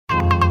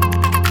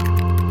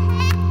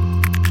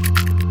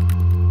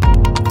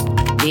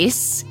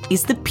This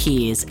is the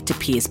Peers to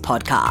Peers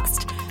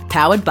podcast,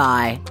 powered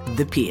by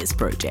the Peers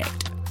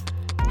Project.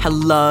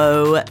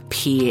 Hello,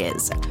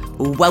 peers.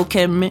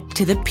 Welcome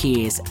to the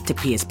Peers to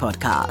Peers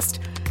podcast.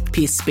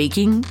 Peers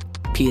speaking,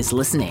 peers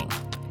listening.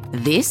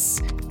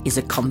 This is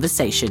a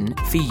conversation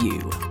for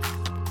you.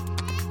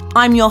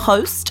 I'm your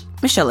host,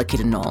 Michelle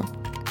Kiddenall,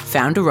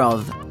 founder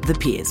of the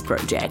Peers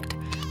Project,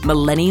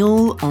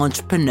 millennial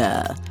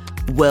entrepreneur,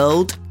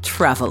 world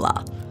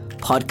traveller,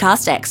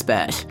 podcast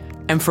expert,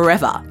 and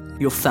forever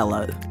your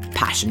fellow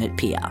passionate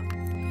peer.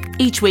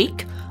 Each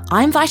week,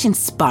 I invite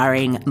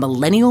inspiring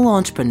millennial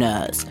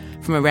entrepreneurs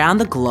from around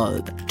the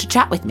globe to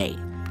chat with me.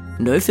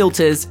 No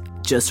filters,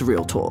 just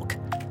real talk,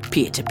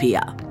 peer to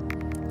peer.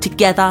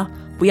 Together,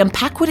 we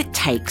unpack what it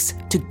takes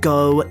to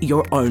go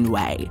your own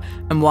way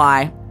and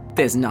why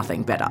there's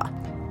nothing better.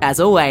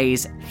 As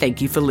always, thank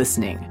you for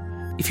listening.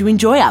 If you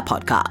enjoy our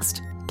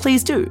podcast,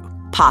 please do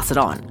pass it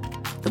on.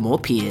 The more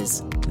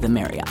peers, the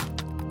merrier.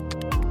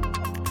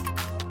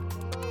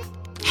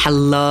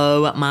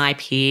 Hello, my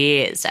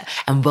peers,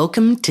 and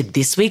welcome to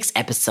this week's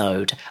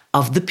episode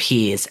of the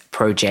Peers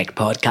Project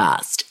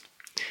podcast.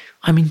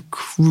 I'm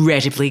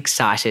incredibly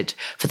excited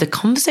for the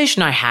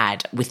conversation I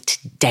had with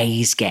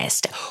today's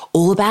guest,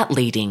 all about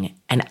leading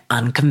an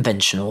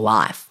unconventional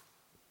life.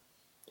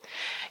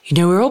 You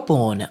know, we're all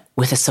born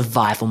with a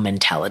survival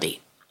mentality.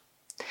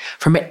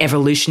 From an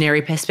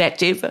evolutionary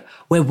perspective,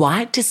 we're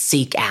wired to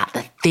seek out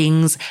the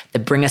things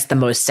that bring us the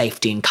most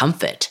safety and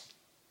comfort.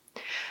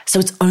 So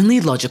it's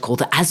only logical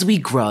that as we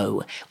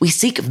grow, we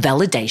seek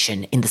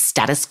validation in the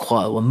status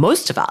quo, and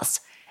most of us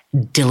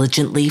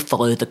diligently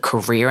follow the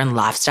career and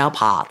lifestyle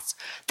paths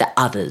that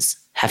others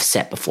have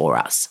set before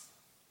us.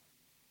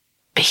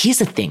 But here's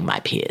the thing, my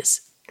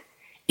peers.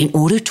 In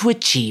order to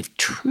achieve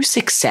true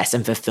success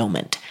and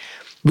fulfillment,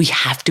 we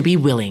have to be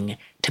willing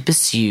to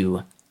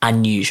pursue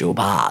unusual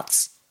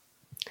paths.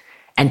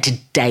 And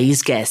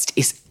today's guest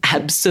is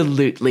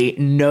absolutely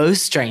no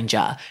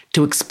stranger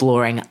to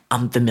exploring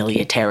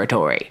unfamiliar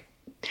territory.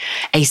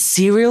 A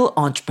serial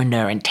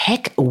entrepreneur and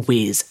tech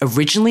whiz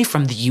originally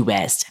from the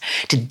US,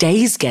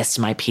 today's guest,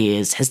 my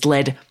peers, has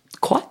led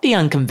quite the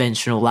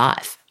unconventional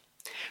life.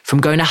 From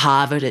going to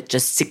Harvard at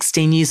just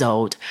 16 years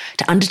old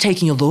to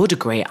undertaking a law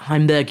degree at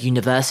Hamburg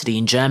University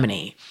in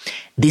Germany,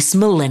 this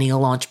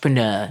millennial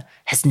entrepreneur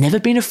has never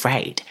been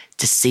afraid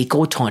to seek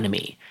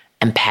autonomy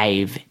and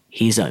pave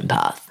his own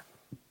path.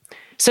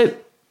 So,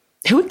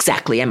 who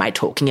exactly am I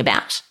talking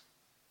about?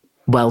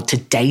 Well,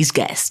 today's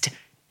guest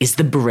is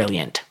the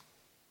brilliant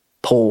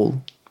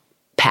Paul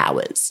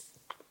Powers.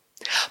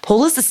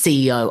 Paul is the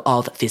CEO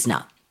of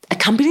Visna, a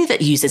company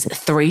that uses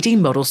 3D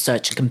model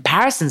search and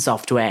comparison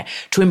software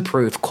to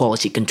improve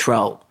quality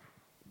control.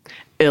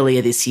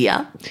 Earlier this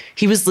year,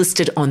 he was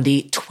listed on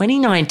the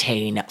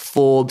 2019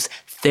 Forbes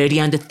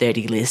 30 Under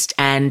 30 list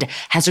and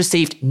has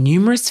received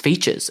numerous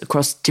features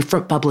across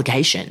different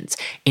publications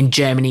in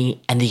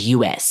Germany and the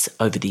US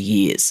over the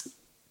years.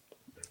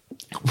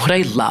 What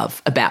I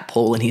love about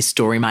Paul and his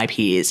story, my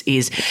peers,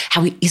 is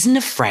how he isn't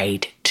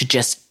afraid to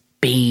just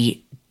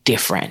be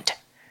different.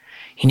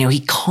 You know, he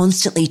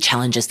constantly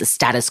challenges the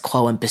status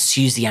quo and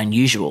pursues the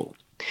unusual.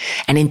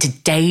 And in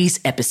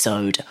today's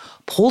episode,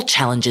 Paul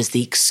challenges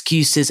the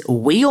excuses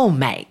we all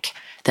make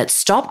that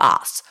stop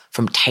us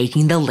from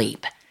taking the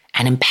leap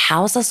and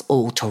empowers us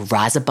all to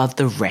rise above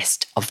the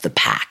rest of the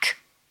pack.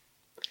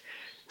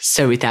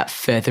 So without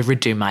further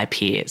ado, my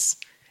peers,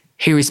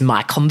 here is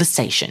my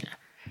conversation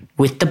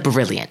with the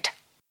brilliant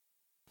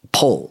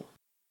Paul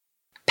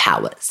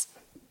Powers.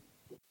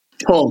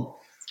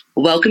 Paul,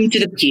 welcome to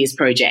the Peers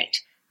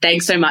Project.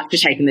 Thanks so much for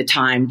taking the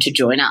time to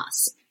join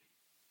us.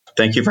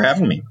 Thank you for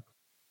having me.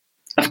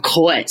 Of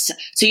course.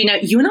 So, you know,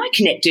 you and I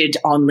connected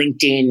on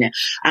LinkedIn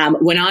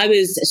when I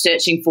was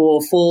searching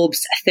for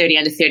Forbes 30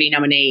 Under 30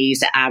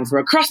 nominees from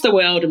across the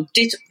world and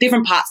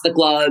different parts of the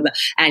globe,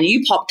 and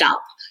you popped up.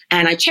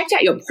 And I checked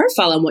out your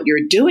profile and what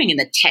you're doing in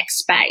the tech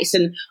space,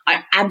 and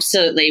I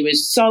absolutely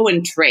was so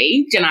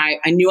intrigued, and I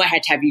knew I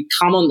had to have you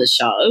come on the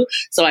show.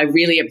 So I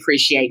really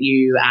appreciate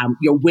you,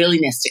 your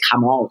willingness to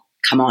come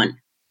on.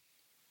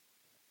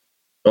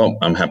 Well,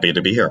 I'm happy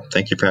to be here.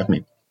 Thank you for having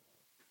me.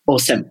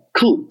 Awesome.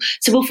 Cool.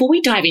 So before we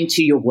dive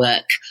into your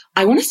work,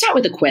 I want to start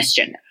with a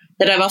question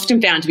that I've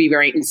often found to be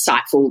very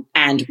insightful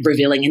and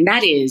revealing, and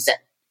that is,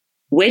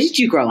 where did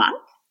you grow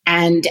up?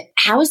 And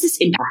how has this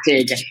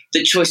impacted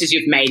the choices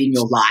you've made in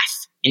your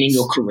life and in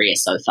your career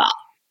so far?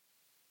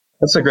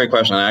 That's a great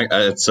question. I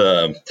think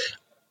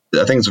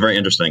it's very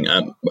interesting.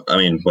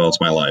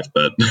 It's my life,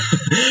 but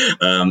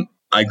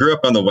I grew up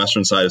on the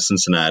western side of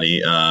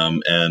Cincinnati,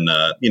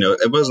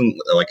 it wasn't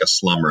like a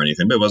slum or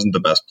anything, but it wasn't the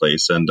best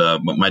place. And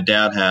my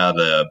dad had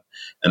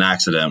an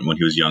accident when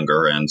he was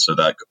younger, and so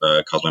that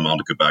caused my mom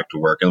to go back to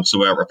work. And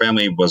so our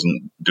family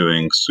wasn't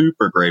doing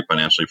super great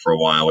financially for a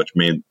while, which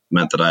meant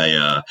that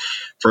I,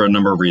 for a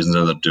number of reasons,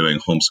 ended up doing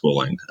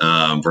homeschooling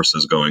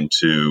versus going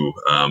to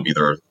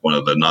either one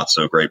of the not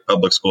so great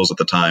public schools at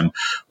the time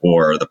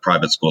or the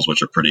private schools,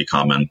 which are pretty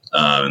common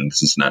in the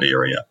Cincinnati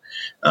area.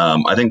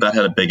 I think that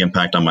had a big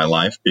impact on my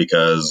life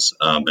because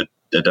it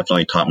it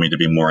definitely taught me to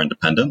be more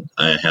independent.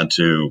 I had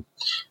to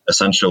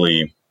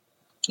essentially,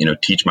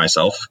 teach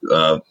myself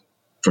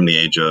from the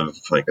age of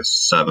like a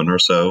 7 or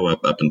so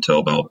up until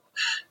about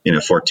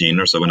 14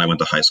 or so when I went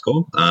to high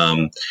school.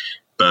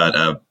 But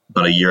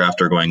about a year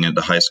after going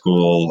into high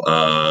school,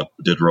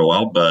 did real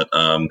well, but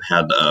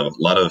had a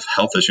lot of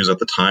health issues at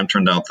the time.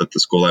 Turned out that the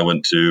school I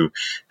went to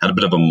had a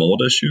bit of a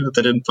mold issue that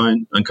they didn't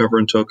uncover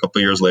until a couple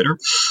of years later,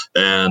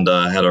 and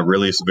had a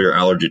really severe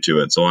allergy to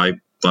it. So I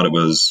thought it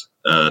was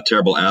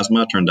terrible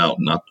asthma. Turned out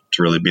not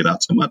to really be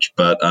that so much,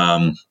 but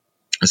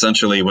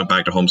essentially went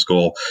back to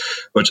homeschool,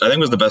 which I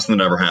think was the best thing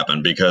that ever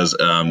happened because,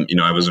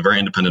 I was a very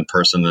independent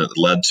person that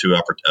led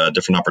to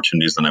different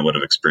opportunities than I would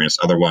have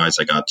experienced otherwise.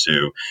 I got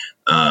to,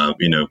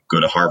 go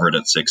to Harvard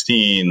at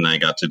 16. I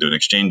got to do an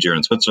exchange year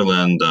in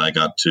Switzerland. I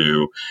got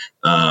to,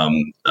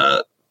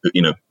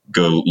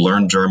 go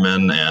learn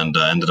German and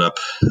ended up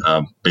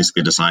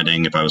basically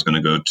deciding if I was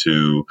going to go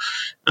to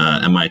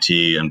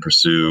MIT and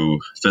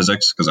pursue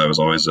physics because I was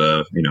always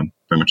very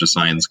much a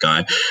science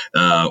guy,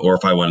 or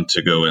if I wanted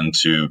to go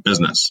into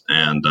business.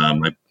 And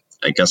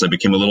I guess I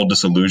became a little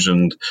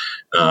disillusioned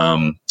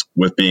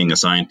with being a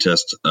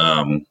scientist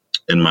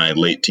in my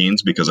late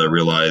teens because I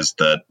realized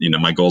that,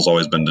 my goal's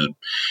always been to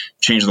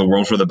change the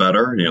world for the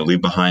better,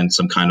 leave behind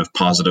some kind of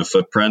positive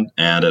footprint.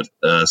 And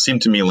it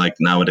seemed to me like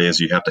nowadays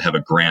you have to have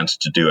a grant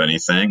to do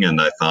anything. And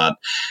I thought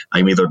I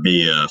can either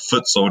be a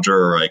foot soldier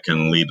or I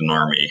can lead an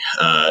army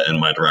in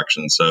my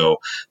direction. So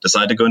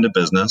decided to go into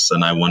business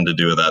and I wanted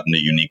to do that in a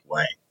unique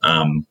way.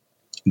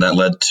 That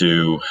led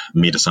to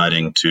me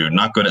deciding to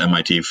not go to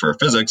MIT for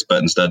physics,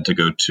 but instead to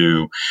go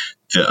to,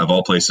 of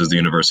all places, the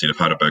University of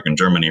Heidelberg in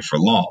Germany for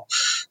law.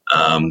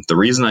 The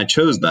reason I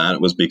chose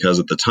that was because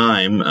at the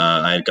time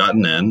I had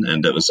gotten in,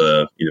 and it was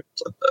a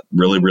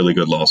really, really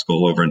good law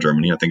school over in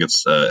Germany. I think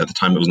it's at the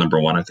time it was number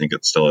one. I think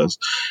it still is.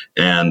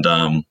 And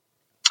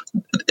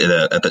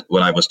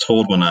what I was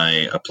told when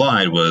I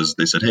applied was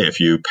they said, hey, if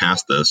you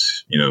pass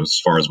this, as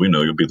far as we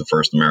know, you'll be the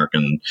first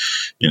American,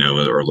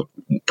 or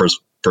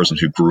person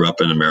who grew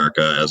up in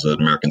America as an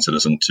American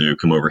citizen to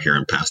come over here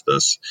and pass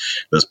this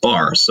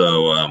bar.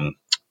 So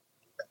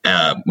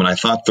when I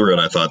thought through it,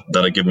 I thought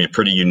that'd give me a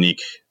pretty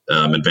unique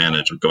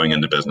advantage of going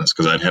into business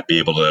because I'd be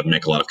able to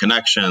make a lot of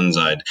connections.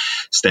 I'd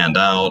stand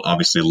out.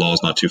 Obviously, law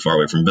is not too far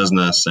away from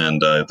business,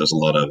 and there's a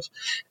lot of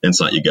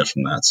insight you get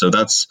from that.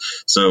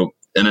 So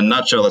in a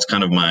nutshell, that's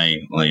kind of my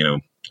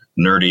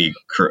nerdy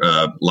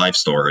life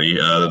story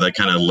that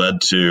kind of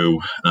led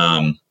to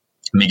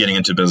me getting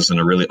into business in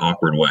a really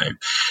awkward way.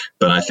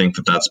 But I think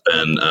that that's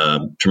been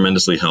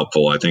tremendously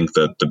helpful. I think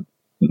that the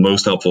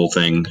most helpful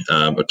thing,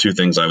 or two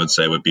things I would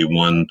say would be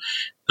one,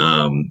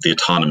 the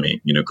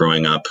autonomy,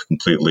 growing up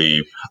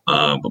completely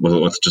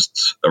with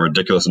just a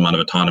ridiculous amount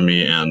of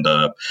autonomy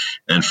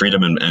and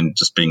freedom and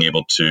just being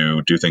able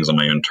to do things on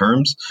my own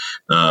terms,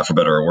 for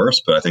better or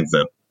worse. But I think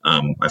that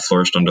I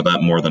flourished under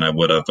that more than I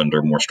would have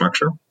under more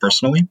structure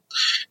personally.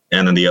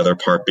 And then the other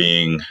part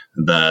being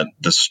that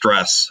the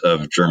stress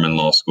of German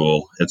law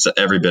school, it's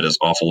every bit as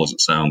awful as it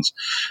sounds.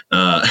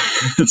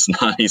 It's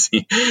not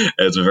easy.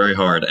 It's very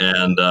hard.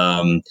 And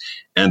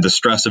the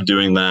stress of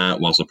doing that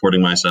while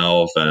supporting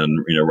myself and,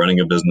 running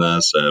a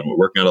business and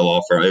working at a law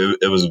firm,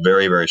 it was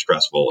very, very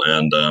stressful.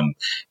 And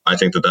I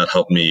think that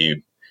helped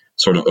me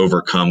sort of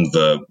overcome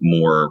the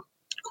more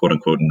quote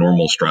unquote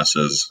normal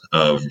stresses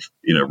of,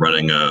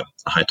 running a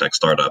high-tech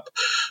startup,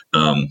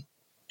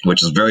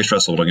 which is very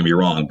stressful. Don't get me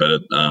wrong,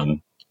 but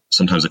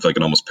sometimes I feel like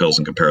it almost pales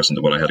in comparison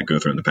to what I had to go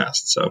through in the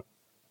past. So.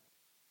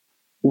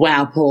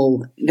 Wow,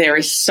 Paul, there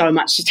is so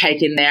much to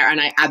take in there.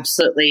 And I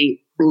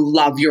absolutely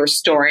love your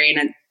story.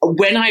 And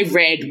when I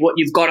read what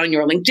you've got on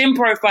your LinkedIn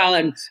profile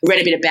and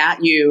read a bit about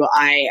you,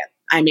 I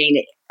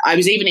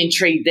was even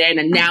intrigued then,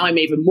 and now I'm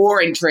even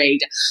more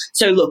intrigued.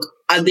 So look,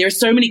 there are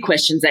so many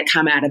questions that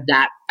come out of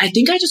that. I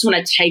think I just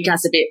want to take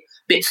us a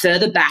bit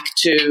further back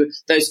to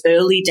those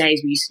early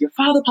days where you said your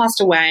father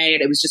passed away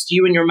and it was just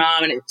you and your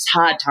mom and it was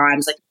hard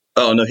times.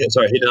 Oh, no,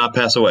 sorry, he did not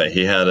pass away.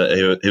 He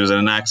was in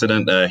an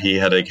accident. He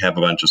had to have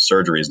a bunch of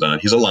surgeries done.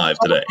 He's alive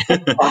today.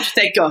 Oh,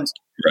 thank God.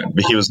 Right,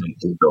 but he was in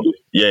the building.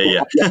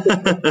 Yeah.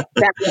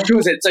 That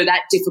was it. So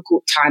that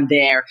difficult time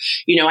there,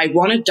 I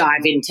want to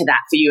dive into that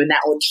for you and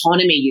that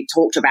autonomy you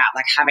talked about,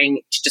 like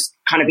having to just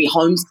kind of be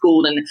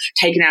homeschooled and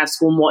taken out of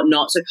school and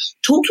whatnot. So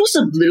talk to us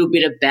a little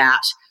bit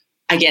about,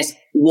 I guess,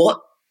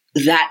 what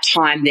that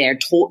time there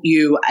taught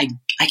you, I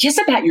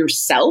guess, about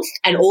yourself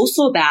and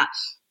also about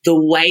the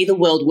way the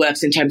world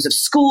works in terms of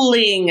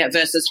schooling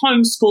versus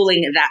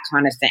homeschooling, that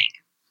kind of thing.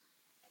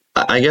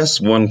 I guess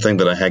one thing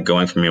that I had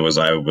going for me was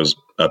I was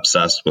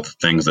obsessed with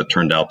things that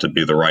turned out to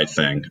be the right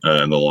thing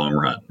in the long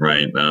run,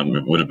 right?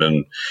 It would have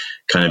been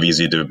kind of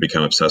easy to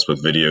become obsessed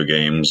with video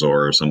games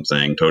or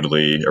something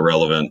totally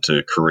irrelevant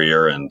to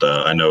career. And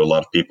I know a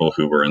lot of people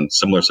who were in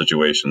similar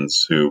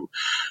situations who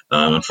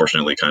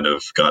unfortunately kind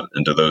of got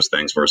into those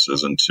things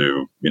versus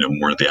into,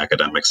 more of the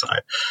academic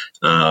side.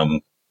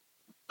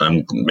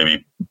 I'm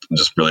maybe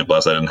just really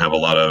blessed I didn't have a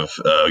lot of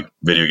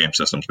video game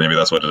systems. Maybe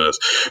that's what it is.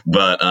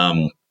 But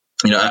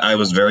I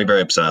was very,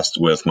 very obsessed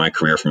with my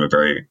career from a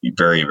very,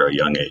 very, very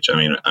young age. I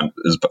mean,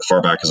 as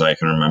far back as I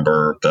can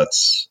remember,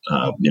 that's,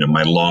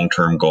 my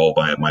long-term goal,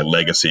 my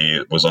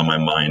legacy was on my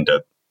mind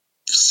at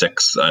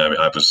 6.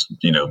 I was,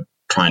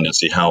 trying to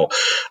see how,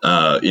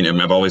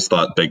 I've always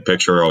thought big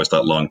picture, always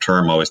thought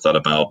long-term, always thought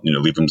about,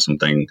 leaving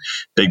something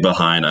big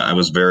behind. I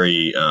was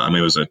very, I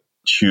was a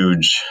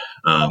huge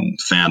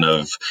fan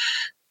of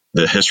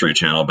the History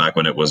Channel back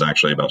when it was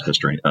actually about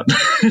history.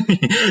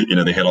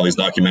 They had all these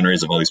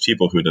documentaries of all these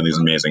people who had done these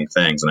amazing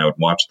things, and I would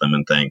watch them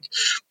and think,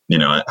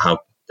 how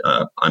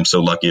I'm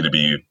so lucky to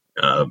be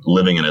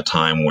living in a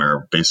time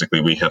where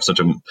basically we have so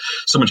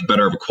much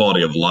better of a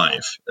quality of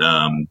life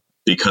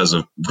because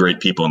of great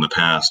people in the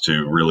past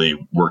who really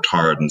worked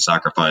hard and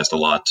sacrificed a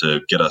lot to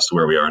get us to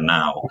where we are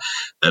now.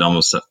 It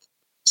almost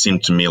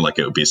seemed to me like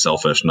it would be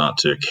selfish not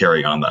to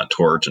carry on that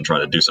torch and try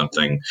to do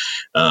something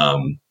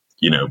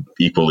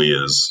equally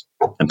as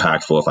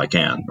impactful if I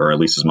can, or at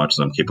least as much as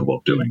I'm capable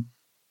of doing.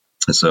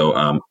 So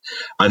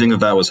I think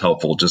that was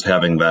helpful, just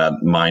having that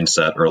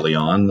mindset early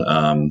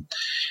on.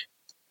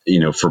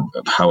 For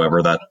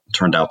however that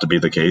turned out to be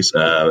the case,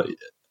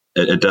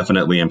 it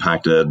definitely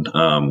impacted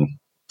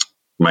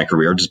my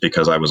career, just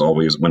because I was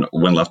always,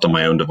 when left on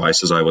my own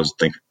devices, I was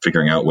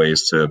figuring out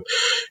ways to,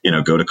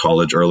 go to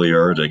college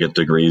earlier, to get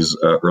degrees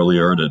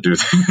earlier, to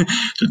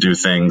do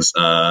things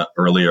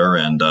earlier,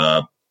 and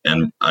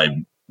I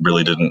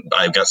really didn't.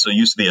 I got so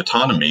used to the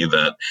autonomy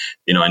that,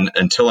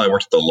 until I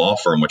worked at the law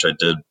firm, which I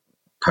did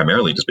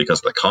primarily just because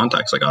of the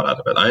contacts I got out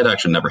of it. I had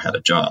actually never had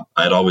a job.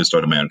 I had always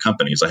started my own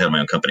companies. I had my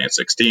own company at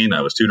 16.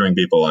 I was tutoring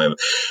people. I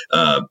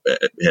had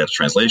a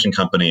translation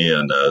company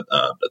and a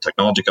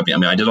technology company.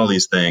 I did all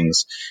these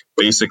things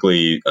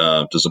basically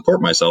to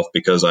support myself,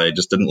 because I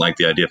just didn't like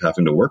the idea of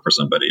having to work for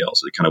somebody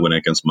else. It kind of went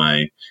against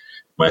my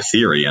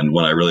theory. And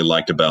what I really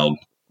liked about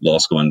law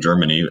school in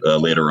Germany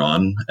later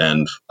on,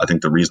 and I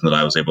think the reason that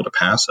I was able to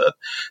pass it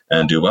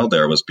and do well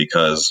there, was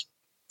because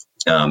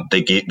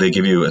they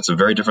give you, it's a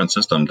very different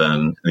system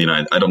than the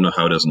United. I don't know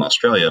how it is in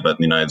Australia, but in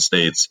the United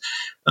States,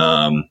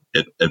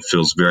 it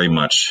feels very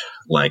much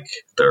like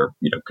they're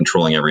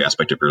controlling every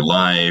aspect of your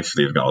life.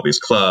 They've got all these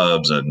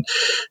clubs, and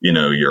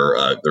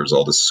there's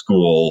all this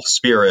school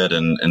spirit.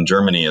 And in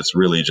Germany, it's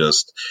really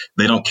just,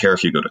 they don't care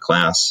if you go to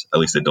class. At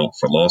least they don't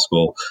for law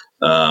school.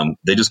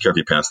 They just care if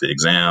you pass the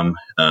exam.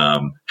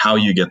 How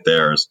you get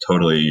there is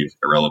totally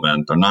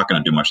irrelevant. They're not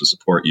going to do much to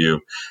support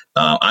you.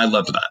 I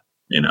loved that.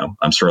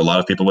 I'm sure a lot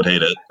of people would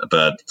hate it,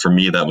 but for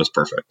me, that was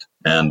perfect.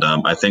 And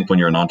I think when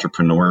you're an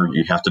entrepreneur,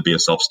 you have to be a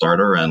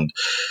self-starter. And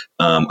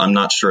I'm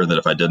not sure that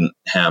if I didn't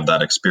have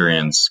that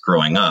experience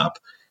growing up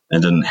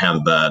and didn't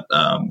have that,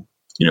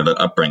 that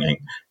upbringing,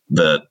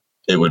 that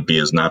it would be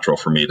as natural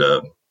for me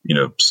to,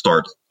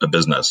 start a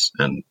business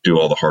and do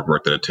all the hard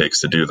work that it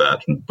takes to do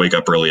that, and wake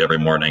up early every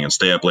morning and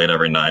stay up late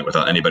every night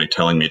without anybody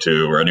telling me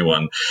to, or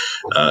anyone,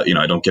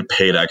 I don't get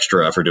paid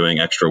extra for doing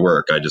extra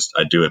work. I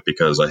do it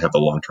because I have the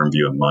long-term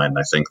view in mind.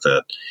 I think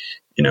that,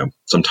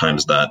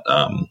 sometimes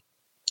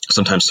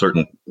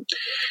certain,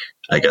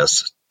 I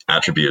guess,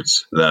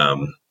 attributes,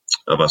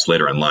 of us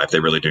later in life, they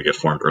really do get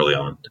formed early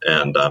on.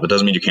 And it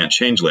doesn't mean you can't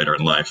change later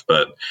in life,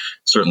 but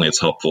certainly it's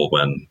helpful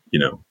when,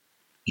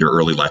 your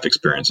early life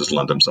experiences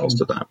lend themselves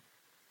to that.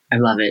 I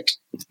love it.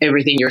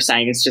 Everything you're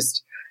saying is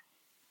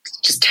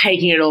just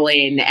taking it all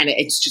in, and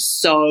it's just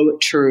so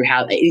true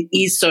how it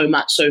is so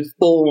much so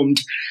formed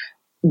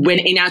when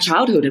in our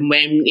childhood and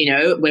when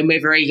we're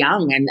very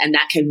young, and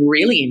that can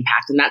really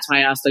impact. And that's why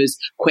I asked those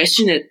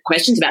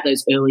questions about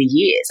those early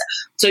years.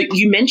 So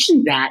you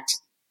mentioned that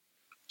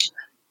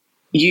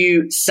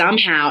you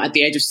somehow at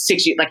the age of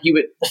 6, you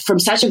were from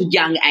such a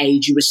young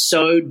age, you were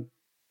so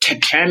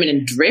determined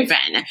and driven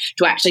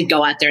to actually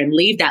go out there and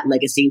leave that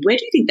legacy. Where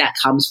do you think that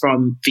comes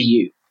from for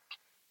you?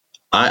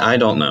 I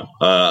don't know.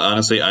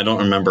 Honestly, I don't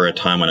remember a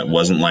time when it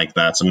wasn't like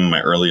that. Some of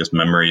my earliest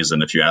memories,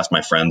 and if you ask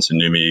my friends who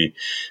knew me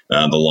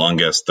the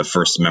longest, the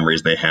first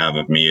memories they have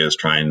of me is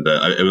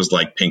it was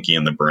like Pinky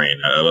in the Brain.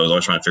 I was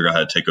always trying to figure out how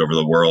to take over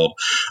the world.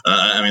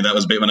 That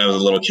was when I was a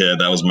little kid.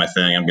 That was my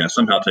thing. I'm going to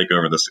somehow take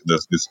over this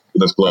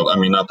globe.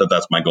 Not that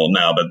that's my goal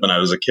now, but when I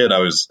was a kid,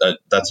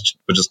 that's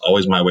just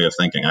always my way of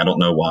thinking. I don't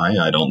know why.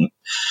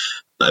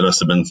 That must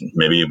have been,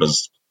 maybe it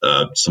was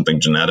something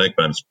genetic,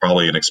 but it's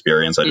probably an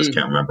experience. I just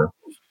can't remember.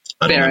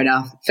 Fair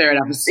enough.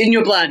 It's in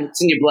your blood.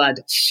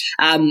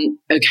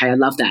 Okay, I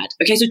love that.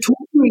 Okay, so talk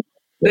to me.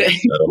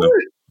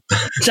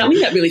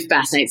 Something that really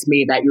fascinates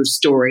me about your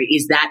story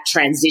is that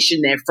transition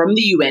there from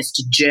the US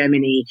to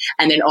Germany,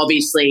 and then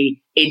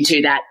obviously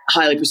into that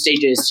highly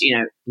prestigious,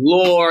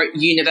 law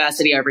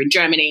university over in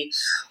Germany.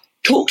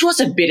 Talk to us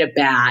a bit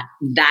about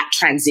that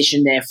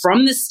transition there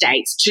from the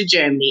States to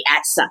Germany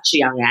at such a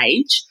young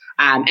age,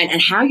 and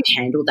how you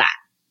handled that.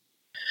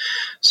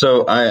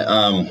 So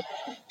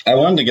I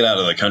wanted to get out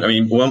of the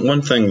country.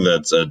 One thing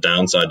that's a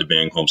downside to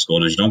being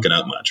homeschooled is you don't get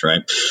out much,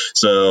 right?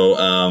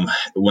 So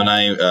when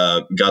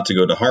I got to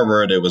go to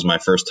Harvard, it was my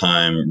first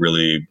time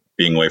really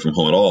being away from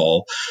home at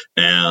all.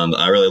 And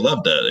I really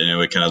loved it.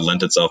 It kind of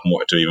lent itself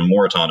more to even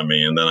more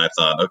autonomy. And then I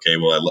thought, okay,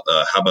 well,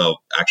 how about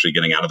actually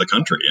getting out of the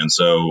country? And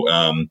so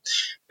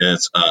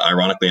it's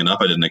ironically enough,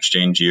 I did an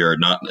exchange year,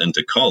 not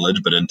into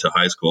college, but into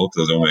high school, because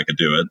that was the only way I could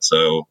do it.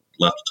 So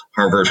left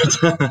Harvard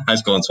High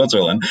School in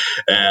Switzerland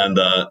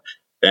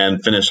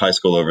and finished high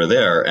school over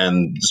there.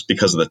 And just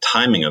because of the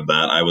timing of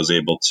that, I was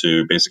able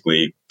to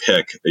basically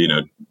pick,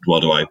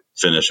 well, do I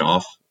finish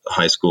off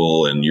high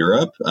school in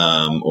Europe,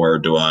 or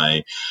do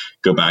I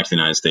go back to the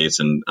United States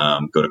and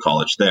go to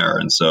college there?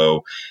 And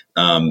so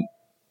the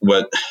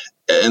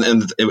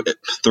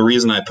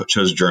reason I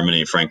chose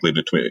Germany, frankly,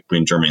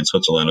 between Germany and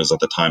Switzerland, is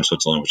at the time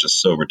Switzerland was just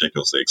so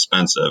ridiculously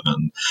expensive,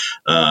 and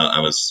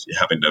I was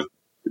having to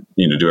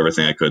do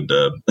everything I could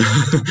to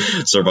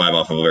survive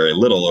off of very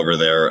little over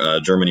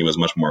there. Germany was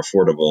much more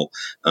affordable.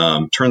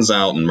 Turns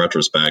out, in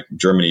retrospect,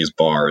 Germany's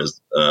bar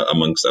is,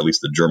 amongst at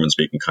least the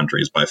German-speaking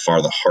countries, by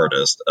far the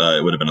hardest.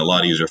 It would have been a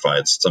lot easier if I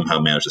had somehow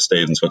managed to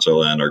stay in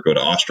Switzerland or go to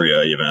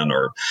Austria even,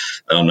 or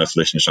I don't know if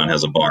Liechtenstein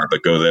has a bar,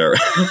 but go there,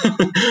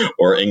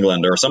 or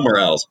England or somewhere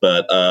else.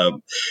 But I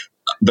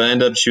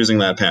ended up choosing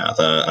that path.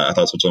 I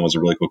thought Switzerland was a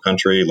really cool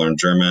country, learned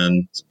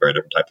German. It's a very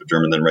different type of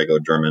German than regular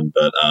German,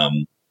 but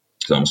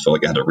I almost felt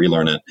like I had to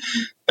relearn it.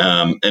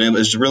 And it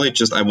was really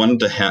just, I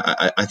wanted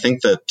to I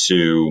think that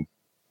to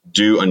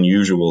do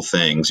unusual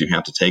things, you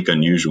have to take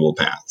unusual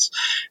paths.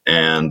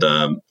 And,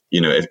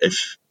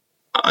 if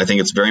I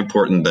think it's very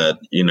important that,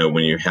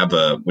 when you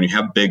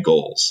have big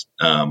goals,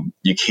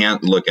 you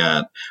can't look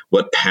at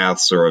what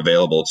paths are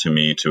available to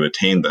me to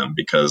attain them,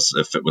 because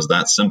if it was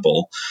that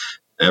simple,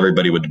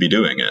 everybody would be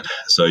doing it.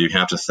 So you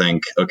have to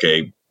think,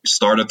 okay,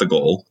 start at the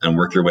goal and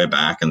work your way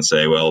back and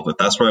say, well, if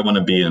that's where I want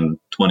to be in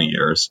 20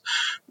 years,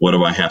 what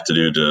do I have to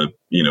do to,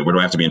 where do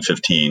I have to be in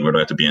 15? Where do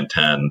I have to be in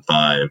 10,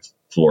 5,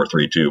 4,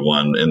 3, 2,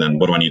 1? And then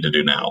what do I need to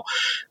do now?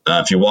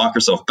 If you walk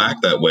yourself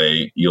back that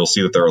way, you'll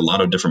see that there are a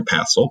lot of different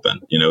paths open.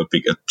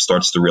 It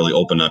starts to really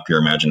open up your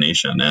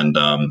imagination. And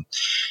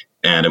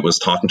it was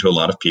talking to a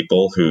lot of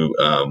people who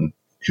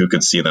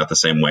could see that the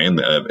same way. And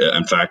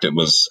in fact, it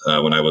was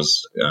when I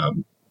was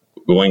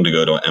going to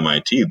go to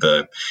MIT,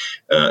 the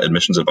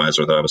admissions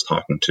advisor that I was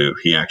talking to,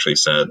 he actually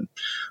said,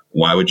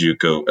 why would you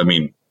go? I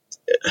mean,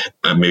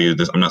 I'm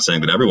not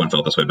saying that everyone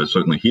felt this way, but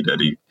certainly he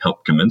did. He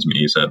helped convince me.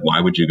 He said,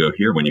 why would you go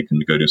here when you can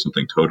go do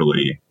something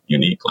totally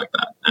unique like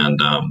that? And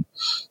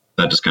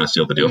that just kind of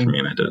sealed the deal for me,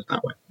 and I did it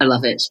that way. I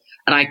love it.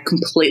 And I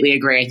completely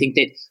agree. I think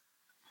that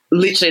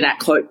literally that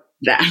quote,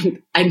 that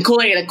I'm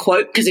calling it a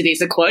quote because it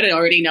is a quote. I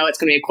already know it's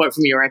going to be a quote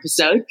from your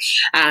episode.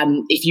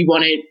 If you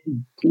want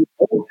to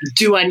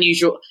do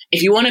unusual,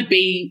 if you want to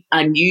be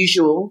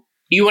unusual,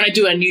 you want to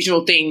do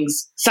unusual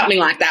things, something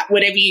like that.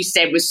 Whatever you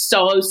said was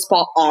so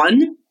spot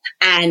on.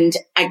 And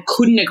I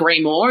couldn't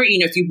agree more.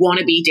 If you want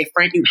to be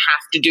different, you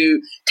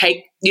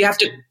have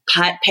to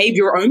pave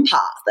your own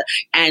path.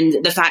 And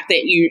the fact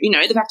that you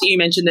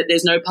mentioned that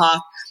there's no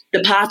path,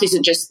 the path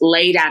isn't just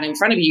laid out in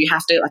front of you. You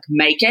have to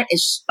make it.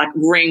 It's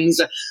rings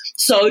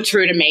so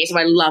true to me. So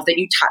I love that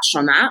you touched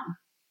on that.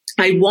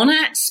 I want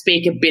to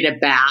speak a bit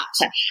about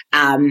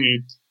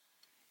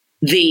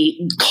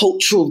the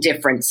cultural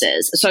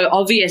differences. So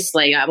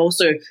obviously, I've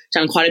also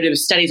done quite a bit of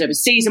studies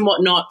overseas and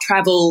whatnot,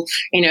 travel.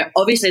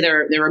 Obviously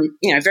there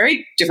are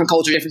very different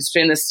cultural differences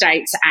between the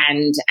States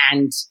and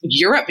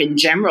Europe in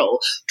general.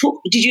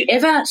 Did you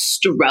ever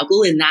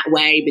struggle in that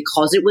way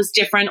because it was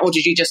different, or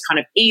did you just kind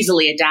of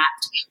easily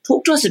adapt?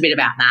 Talk to us a bit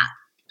about that.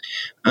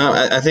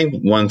 I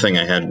think one thing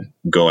I had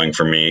going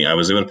for me, I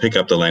was able to pick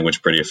up the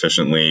language pretty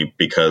efficiently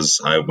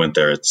because I went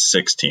there at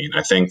 16.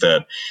 I think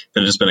that if it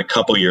had just been a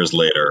couple years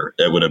later,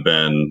 it would have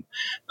been,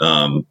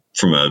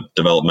 from a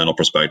developmental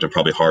perspective,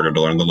 probably harder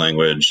to learn the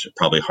language,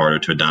 probably harder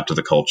to adapt to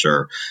the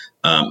culture.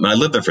 And I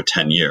lived there for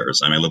 10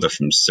 years. I lived there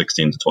from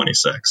 16 to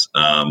 26.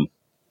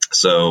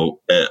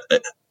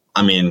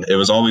 It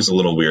was always a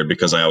little weird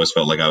because I always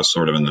felt like I was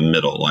sort of in the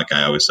middle. Like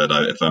I always said,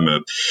 if I'm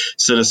a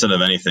citizen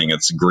of anything,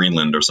 it's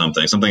Greenland or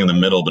something in the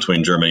middle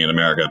between Germany and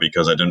America,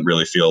 because I didn't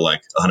really feel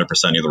like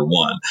 100% either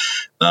one.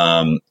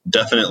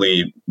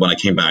 Definitely when I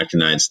came back to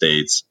the United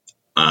States,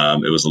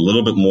 it was a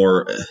little bit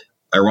more,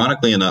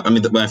 ironically enough.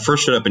 When I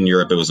first showed up in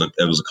Europe, it was a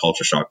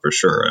culture shock for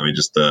sure.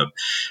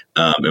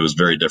 It was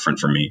very different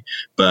for me,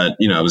 but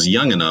I was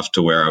young enough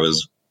to where I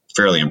was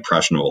fairly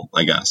impressionable,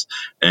 I guess.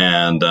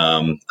 And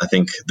I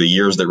think the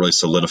years that really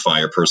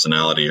solidify your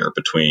personality are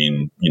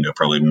between,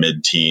 probably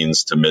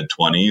mid-teens to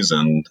mid-20s.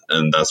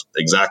 And that's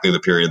exactly the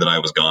period that I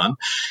was gone.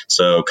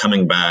 So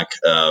coming back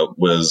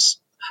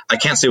I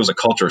can't say it was a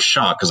culture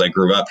shock because I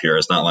grew up here.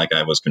 It's not like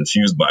I was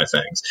confused by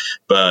things,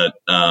 but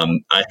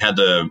I had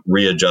to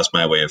readjust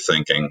my way of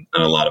thinking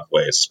in a lot of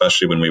ways,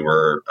 especially when we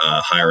were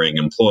hiring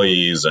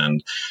employees,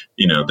 and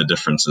the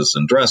differences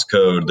in dress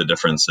code, the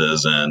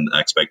differences in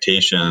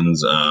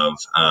expectations of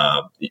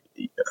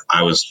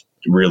I was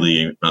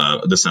really,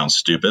 this sounds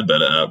stupid,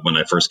 but when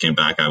I first came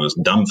back, I was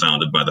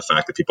dumbfounded by the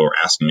fact that people were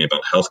asking me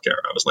about healthcare.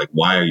 I was like,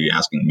 why are you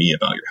asking me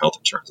about your health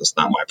insurance? That's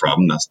not my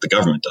problem. That's the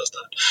government does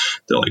that.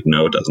 They're like,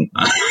 no, it doesn't.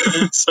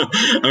 So,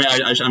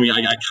 I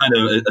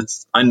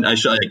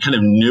kind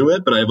of knew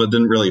it, but I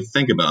didn't really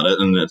think about it.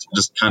 And it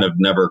just kind of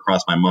never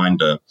crossed my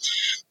mind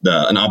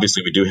and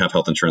obviously we do have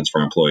health insurance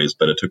for employees,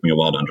 but it took me a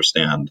while to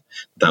understand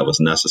that was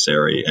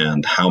necessary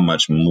and how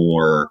much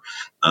more,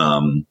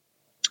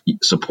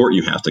 support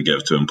you have to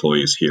give to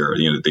employees here.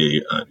 You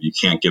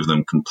can't give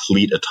them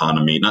complete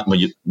autonomy. Not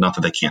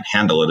that they can't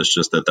handle it. It's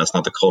just that that's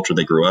not the culture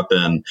they grew up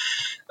in.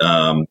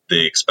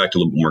 They expect a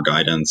little bit more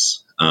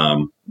guidance.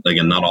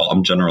 Again, not all,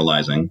 I'm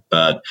generalizing,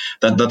 but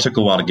that took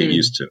a while to get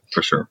used to,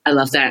 for sure. I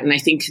love that. And I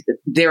think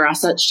there are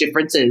such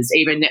differences,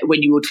 even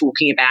when you were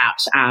talking about,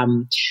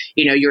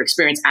 your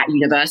experience at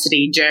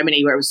university in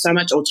Germany, where it was so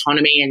much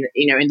autonomy, and,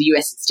 in the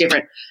US, it's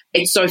different.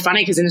 It's so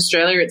funny because in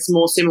Australia, it's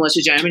more similar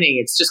to Germany.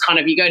 It's just kind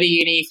of, you go to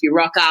uni, if you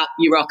rock up,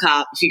 you rock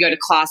up. If you go to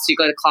class, you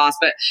go to class,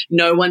 but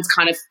no one's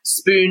kind of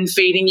spoon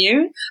feeding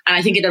you. And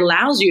I think it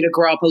allows you to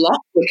grow up a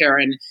lot quicker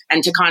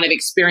and to kind of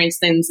experience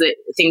things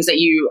that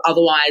you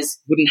otherwise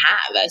wouldn't have.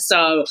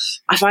 So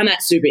I find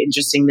that super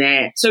interesting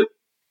there. So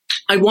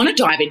I want to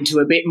dive into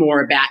a bit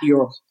more about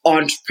your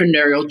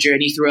entrepreneurial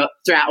journey throughout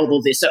all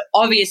of this. So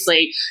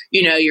obviously,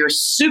 you're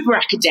super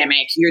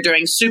academic, you're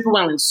doing super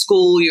well in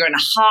school, you're in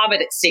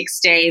Harvard at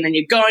 16, then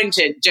you're going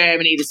to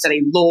Germany to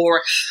study law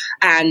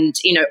and,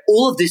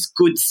 all of this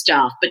good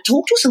stuff. But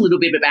talk to us a little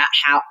bit about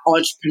how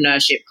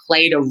entrepreneurship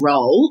played a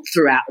role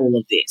throughout all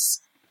of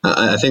this.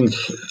 I think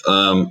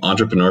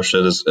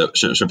entrepreneurship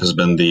has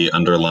been the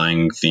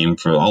underlying theme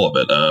for all of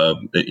it. Not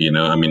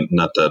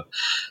that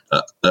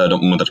I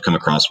don't want that to come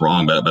across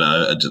wrong, but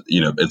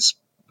it's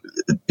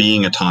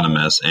being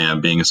autonomous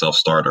and being a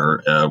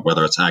self-starter,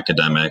 whether it's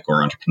academic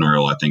or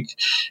entrepreneurial. I think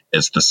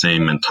it's the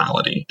same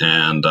mentality.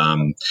 And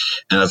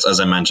as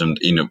I mentioned,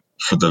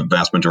 for the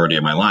vast majority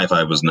of my life,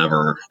 I was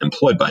never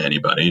employed by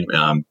anybody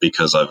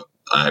because I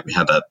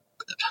had that.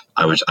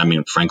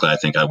 Frankly, I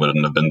think I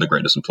wouldn't have been the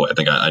greatest employee. I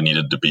think I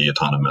needed to be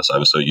autonomous. I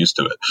was so used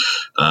to it.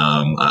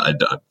 I'm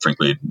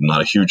frankly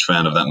not a huge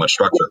fan of that much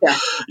structure.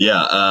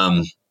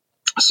 Yeah.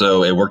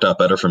 So it worked out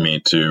better for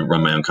me to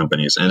run my own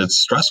companies, and it's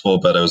stressful,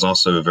 but it was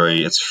also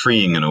it's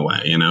freeing in a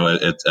way.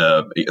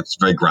 It's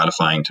very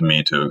gratifying to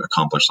me to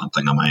accomplish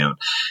something on my own.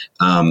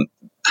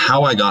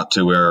 How I got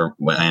to where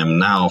I am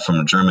now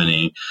from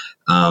Germany,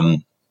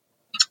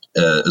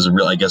 is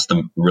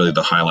really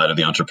the highlight of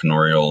the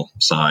entrepreneurial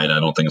side. I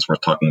don't think it's worth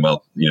talking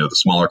about, the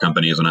smaller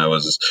companies when I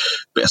was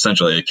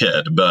essentially a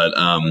kid, but,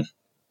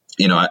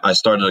 I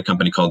started a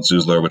company called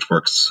Zoozler, which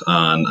works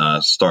on,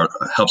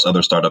 helps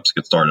other startups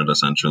get started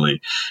essentially.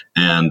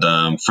 And,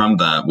 from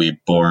that, we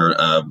bore,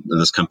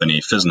 this company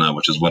FISNA,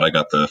 which is what I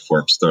got the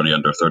Forbes 30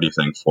 under 30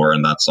 thing for.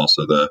 And that's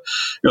also the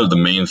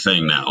main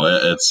thing now.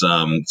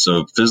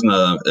 So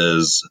FISNA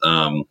is,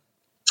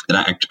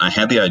 and I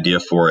had the idea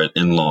for it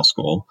in law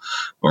school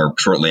or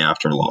shortly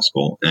after law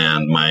school.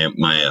 And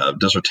my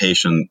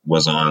dissertation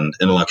was on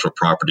intellectual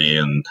property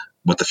and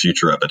what the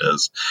future of it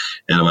is.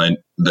 And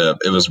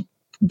it was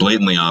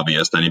blatantly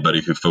obvious to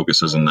anybody who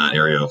focuses in that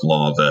area of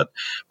law that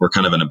we're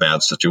kind of in a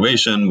bad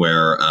situation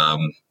where,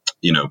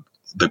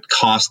 the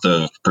cost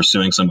of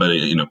pursuing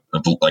somebody,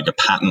 like a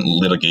patent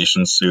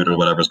litigation suit or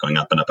whatever is going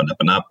up and up and up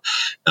and up.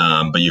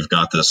 But you've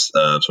got this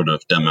sort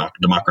of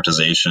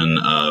democratization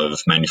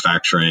of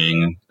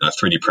manufacturing.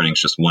 3D printing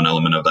is just one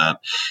element of that.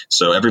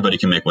 So everybody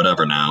can make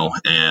whatever now,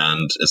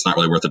 and it's not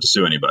really worth it to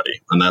sue anybody.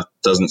 And that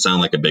doesn't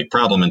sound like a big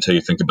problem until you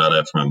think about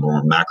it from a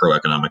more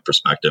macroeconomic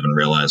perspective and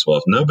realize, well,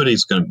 if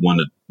nobody's going to want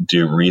to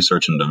do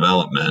research and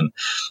development,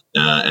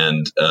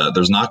 and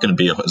there's not going to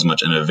be as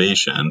much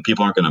innovation,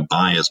 people aren't going to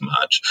buy as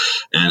much.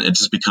 And it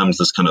just becomes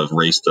this kind of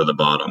race to the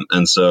bottom.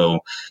 And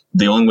so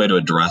the only way to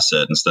address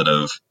it instead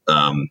of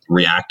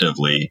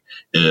reactively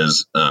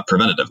is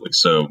preventatively.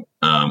 So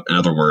in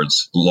other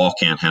words, law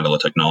can't handle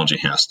it, technology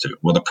has to.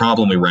 Well, the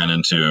problem we ran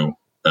into,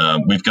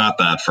 we've got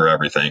that for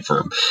everything.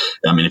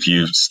 If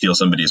you steal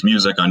somebody's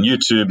music on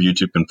YouTube,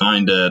 YouTube can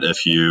find it.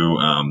 If you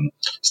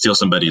steal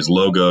somebody's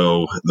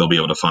logo, they'll be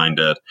able to find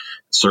it.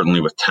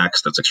 Certainly with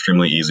text, that's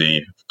extremely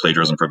easy,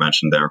 plagiarism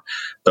prevention there.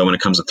 But when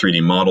it comes to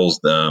 3D models,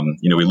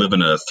 we live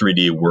in a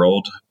 3D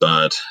world,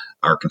 but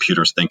our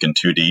computers think in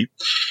 2D,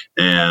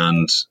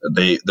 and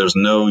there's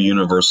no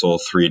universal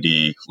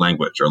 3D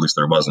language, or at least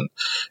there wasn't.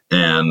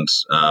 And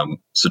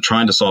so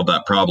trying to solve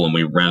that problem,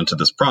 we ran into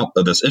this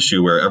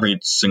issue where every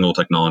single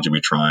technology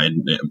we tried,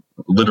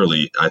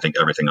 literally, I think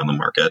everything on the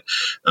market,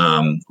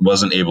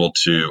 wasn't able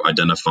to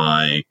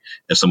identify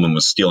if someone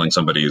was stealing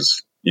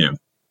somebody's,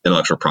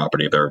 intellectual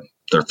property, their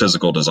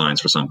physical designs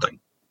for something.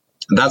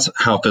 that's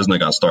how FISNA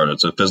got started.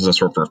 So FISNA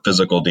short for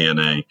physical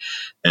DNA.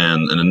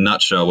 And in a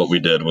nutshell, what we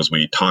did was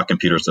we taught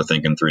computers to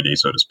think in 3D,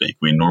 so to speak.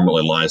 We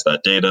normalized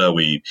that data.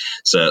 We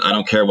said, I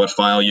don't care what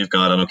file you've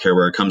got. I don't care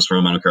where it comes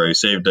from. I don't care how you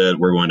saved it.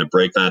 We're going to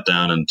break that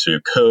down into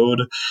code,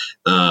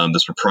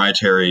 this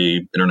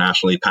proprietary,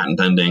 internationally patent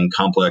pending,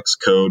 complex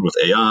code with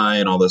AI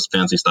and all this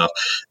fancy stuff.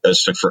 That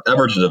took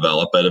forever to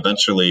develop, but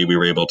eventually we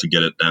were able to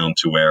get it down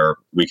to where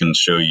we can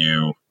show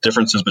you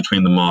differences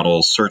between the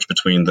models, search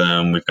between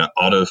them. We've got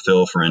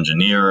autofill for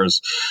engineers.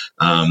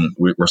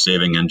 We're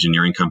saving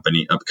engineering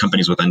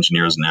companies with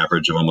engineers an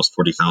average of almost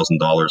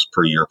 $40,000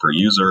 per year per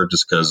user,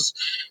 just because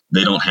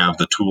they don't have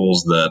the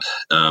tools that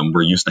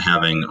we're used to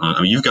having.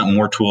 You've got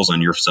more tools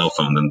on your cell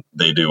phone than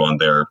they do on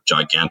their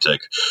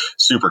gigantic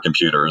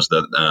supercomputers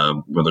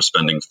that where they're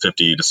spending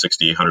 $50 to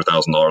 $60,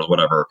 $100,000,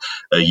 whatever,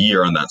 a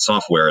year on that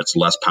software. It's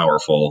less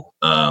powerful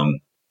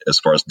as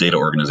far as data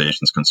organization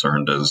is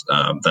concerned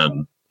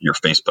than your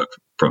Facebook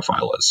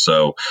profile is.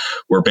 So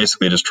we're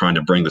basically just trying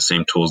to bring the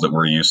same tools that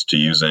we're used to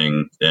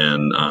using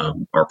in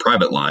our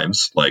private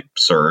lives, like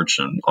search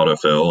and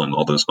autofill and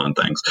all those fun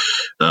things,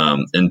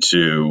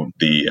 into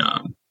the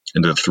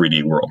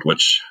 3D world,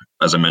 which,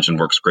 as I mentioned,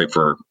 works great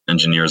for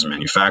engineers and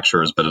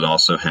manufacturers, but it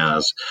also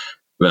has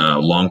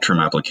long-term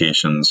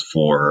applications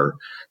for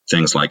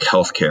things like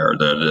healthcare,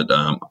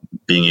 that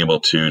being able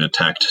to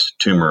detect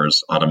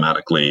tumors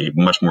automatically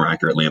much more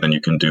accurately than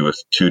you can do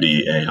with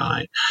 2D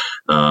AI,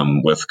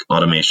 with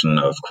automation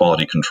of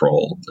quality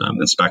control,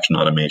 inspection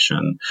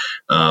automation.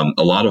 A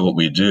lot of what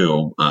we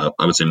do, I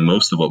would say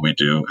most of what we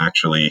do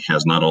actually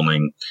has not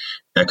only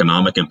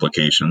economic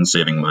implications,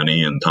 saving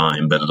money and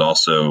time, but it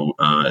also,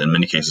 in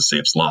many cases,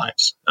 saves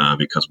lives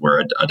because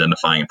we're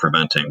identifying and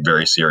preventing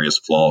very serious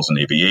flaws in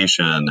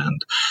aviation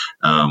and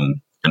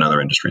in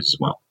other industries as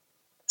well.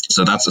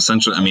 So that's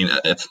essentially, I mean,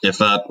 if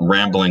that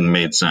rambling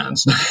made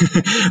sense,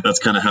 that's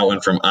kind of how it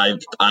went from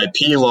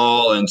IP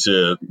law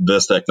into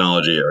this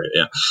technology area.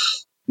 Yeah.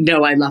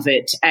 No, I love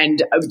it.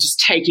 And I'm just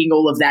taking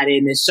all of that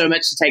in. There's so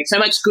much to take, so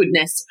much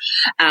goodness.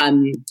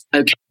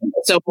 Okay.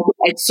 So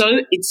it's so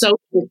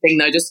interesting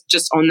though,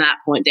 just on that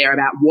point there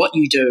about what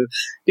you do,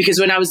 because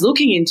when I was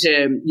looking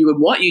into you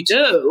and what you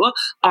do,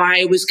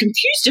 I was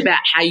confused about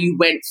how you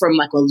went from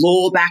like a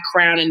law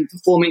background and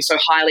performing so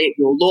highly at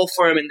your law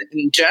firm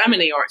in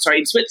Germany, or sorry,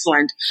 in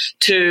Switzerland,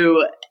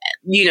 to,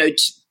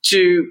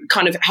 to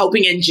kind of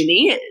helping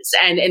engineers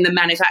and the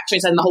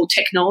manufacturing and the whole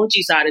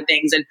technology side of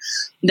things. And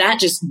that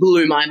just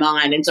blew my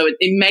mind. And so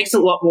it makes a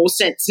lot more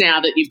sense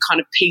now that you've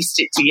kind of pieced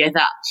it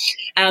together.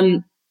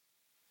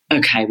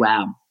 Okay,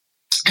 wow.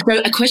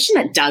 So a question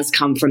that does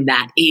come from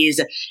that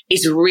is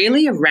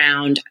really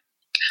around,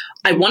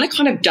 I want to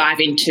kind of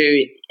dive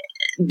into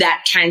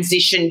that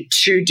transition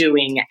to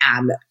doing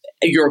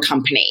your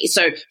company.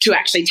 So to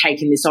actually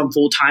taking this on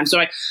full time. So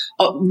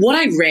what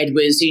I read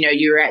was,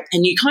 you're at,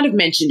 and you kind of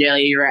mentioned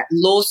earlier, you're at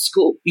law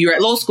school, you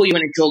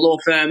went into a law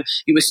firm,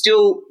 you were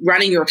still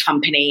running your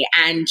company,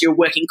 and you're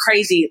working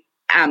crazy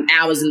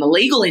hours in the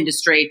legal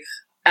industry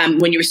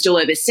when you were still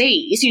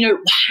overseas.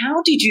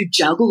 How did you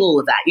juggle all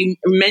of that? You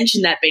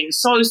mentioned that being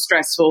so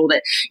stressful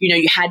that,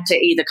 you had to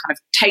either kind of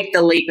take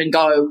the leap and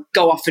go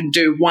off and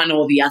do one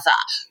or the other.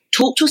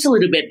 Talk to us a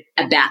little bit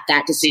about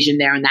that decision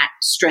there and that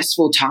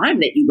stressful time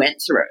that you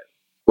went through.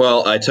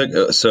 Well,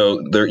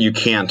 you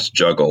can't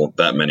juggle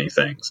that many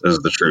things, is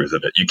the truth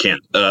of it. You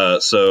can't.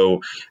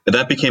 So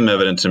that became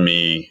evident to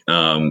me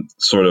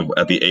sort of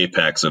at the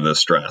apex of this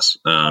stress.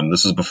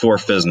 This is before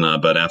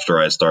FISNA, but after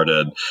I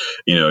started,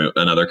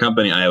 another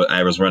company,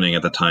 I was running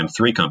at the time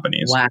 3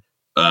 companies.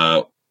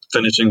 Wow.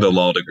 Finishing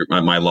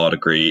my law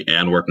degree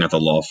and working at the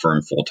law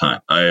firm full time.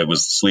 I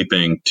was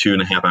sleeping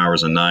 2.5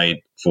 hours a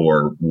night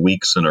for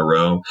weeks in a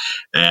row.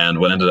 And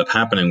what ended up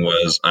happening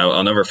was,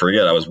 I'll never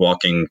forget, I was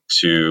walking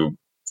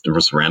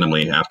just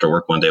randomly after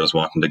work one day, I was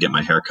walking to get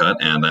my hair cut,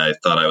 and I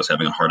thought I was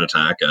having a heart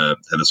attack. Had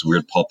this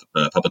weird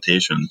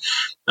palpitation,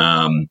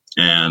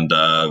 and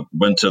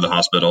went to the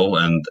hospital,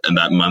 and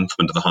that month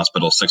went to the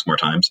hospital 6 more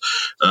times.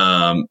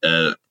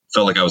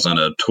 Felt like I was on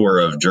a tour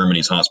of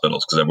Germany's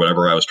hospitals, because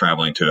whatever I was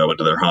traveling to, I went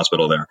to their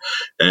hospital there,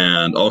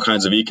 and all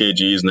kinds of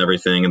EKGs and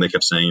everything. And they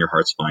kept saying, your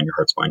heart's fine, your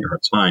heart's fine, your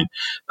heart's fine.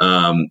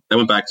 I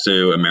went back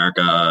to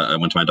America. I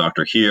went to my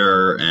doctor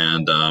here,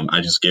 and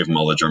I just gave him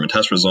all the German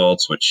test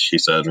results, which he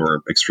said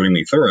were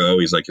extremely thorough.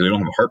 He's like, you don't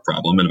have a heart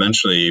problem. And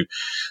eventually,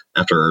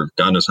 after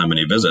God knows how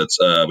many visits,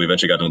 we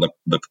eventually got into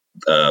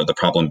the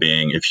problem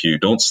being, if you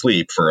don't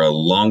sleep for a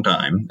long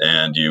time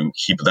and you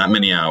keep that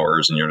many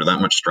hours and you're under that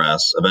much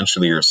stress,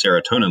 eventually your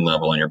serotonin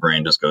level in your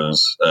brain just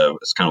goes,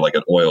 it's kind of like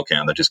an oil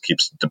can that just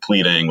keeps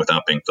depleting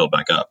without being filled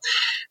back up.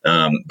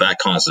 That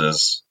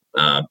causes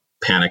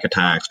panic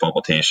attacks,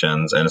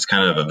 palpitations, and it's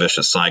kind of a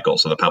vicious cycle.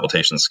 So the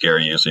palpitations scare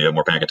you, so you have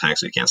more panic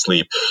attacks, so you can't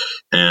sleep.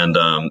 And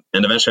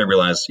eventually I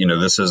realized,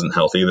 this isn't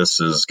healthy. This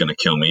is going to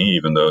kill me,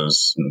 even though I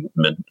was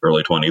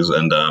early 20s.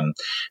 And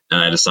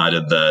I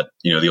decided that,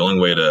 the only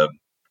way to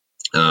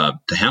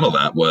handle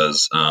that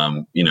was,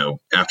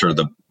 after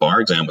bar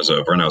exam was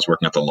over and I was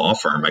working at the law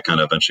firm, I kind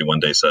of eventually one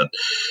day said,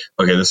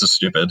 okay, this is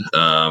stupid.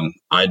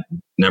 I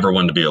never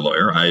wanted to be a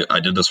lawyer. I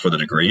did this for the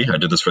degree. I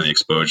did this for the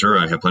exposure.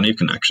 I have plenty of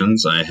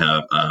connections. I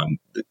have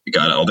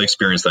got all the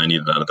experience that I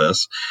needed out of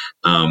this.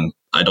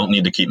 I don't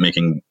need to keep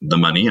making the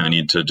money. I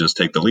need to just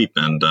take the leap.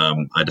 And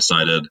I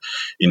decided,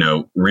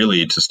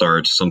 really to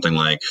start something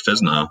like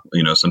FISNA,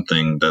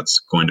 something that's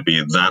going to be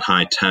that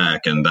high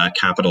tech and that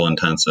capital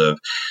intensive.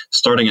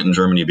 Starting it in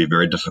Germany would be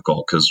very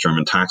difficult because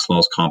German tax law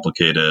is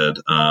complicated.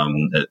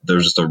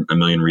 There's just a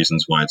million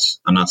reasons why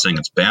I'm not saying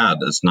it's bad.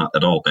 It's not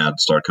at all bad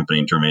to start a company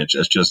in Germany.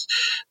 It's just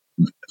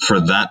for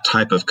that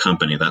type of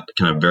company, that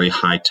kind of very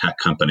high tech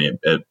company,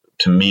 it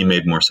to me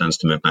made more sense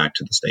to move back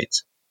to the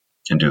States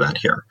and do that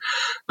here.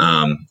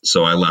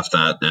 So I left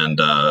that and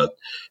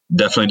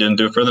definitely didn't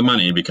do it for the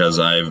money because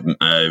I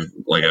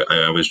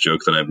always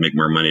joke that I make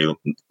more money,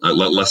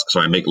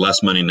 I make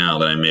less money now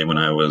than I made when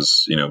I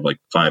was,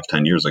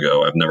 5-10 years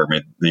ago. I've never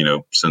made,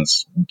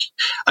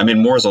 I made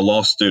more as a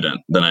law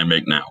student than I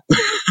make now.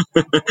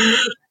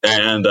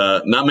 And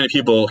not many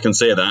people can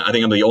say that. I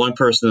think I'm the only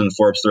person in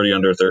Forbes 30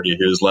 under 30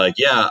 who's like,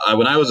 yeah,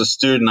 when I was a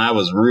student, I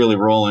was really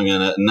rolling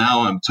in it. And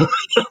now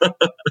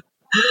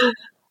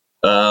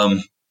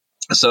I'm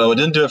So I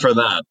didn't do it for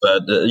that,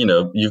 but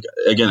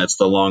again, it's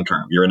the long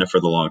term. You're in it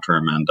for the long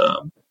term, and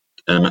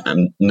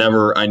I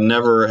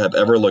never have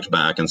ever looked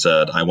back and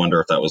said, I wonder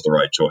if that was the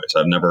right choice.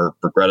 I've never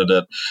regretted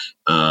it.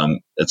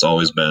 It's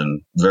always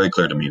been very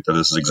clear to me that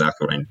this is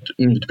exactly what I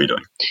need to be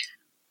doing.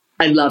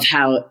 I love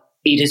how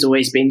it has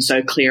always been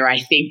so clear. I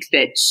think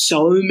that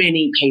so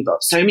many people,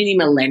 so many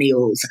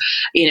millennials,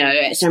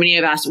 so many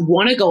of us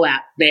want to go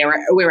out there.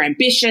 We're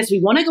ambitious.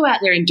 We want to go out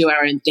there and do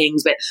our own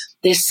things, but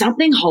there's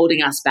something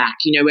holding us back.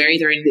 We're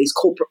either in these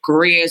corporate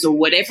careers or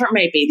whatever it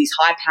may be, these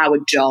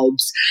high-powered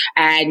jobs.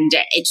 And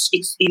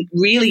it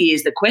really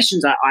is the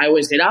questions I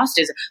always get asked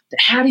is,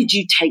 how did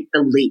you take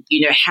the leap?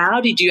 How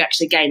did you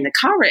actually gain the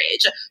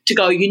courage to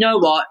go, you know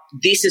what,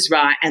 this is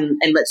right, and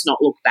let's not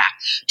look back.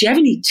 Do you have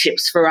any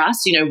tips for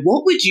us?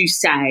 What would you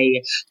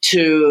say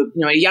to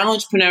a young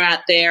entrepreneur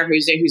out there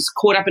who's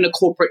caught up in a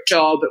corporate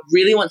job, but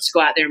really wants to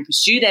go out there and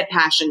pursue their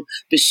passion,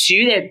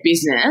 pursue their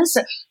business,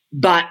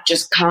 but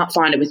just can't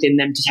find it within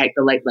them to take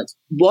the leap?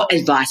 What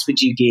advice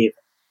would you give?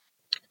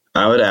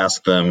 I would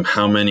ask them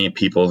how many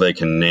people they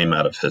can name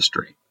out of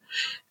history.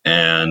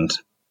 And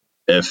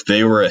if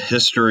they were a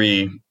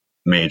history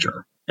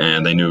major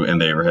and they knew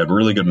and they had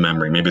really good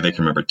memory, maybe they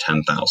can remember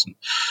 10,000,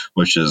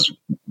 which is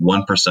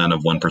 1%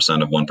 of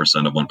 1% of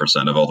 1% of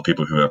 1% of all the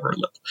people who ever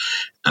lived.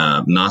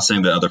 Not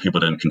saying that other people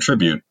didn't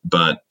contribute,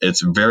 but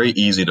it's very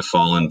easy to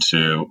fall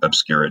into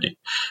obscurity.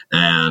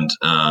 And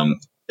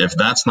if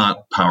that's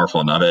not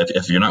powerful enough,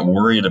 if you're not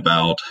worried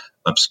about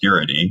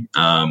obscurity,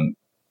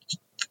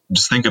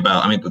 just think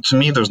about, to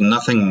me, there's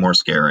nothing more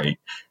scary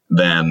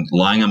than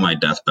lying on my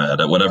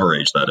deathbed at whatever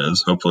age that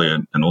is, hopefully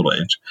an old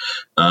age,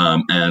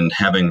 and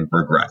having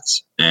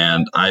regrets.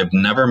 And I've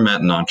never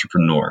met an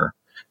entrepreneur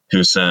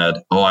who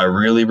said, oh, I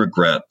really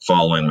regret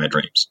following my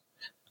dreams.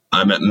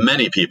 I met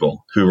many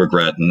people who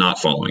regret not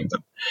following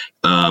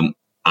them.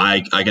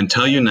 I can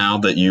tell you now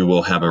that you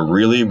will have a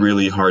really,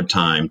 really hard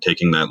time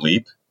taking that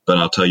leap. But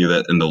I'll tell you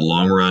that in the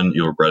long run,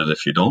 you'll regret it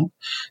if you don't.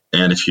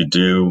 And if you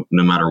do,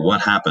 no matter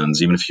what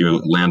happens, even if you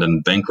land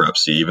in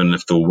bankruptcy, even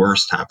if the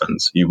worst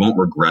happens, you won't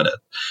regret it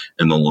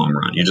in the long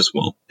run. You just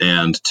won't.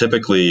 And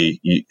typically,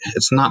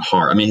 it's not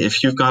hard.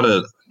 If you've got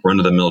a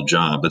run-of-the-mill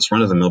job, it's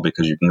run-of-the-mill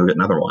because you can go get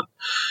another one.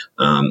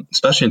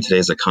 Especially in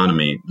today's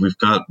economy, we've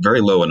got very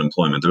low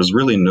unemployment. There's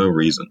really no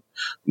reason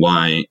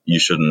why you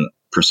shouldn't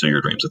pursue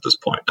your dreams at this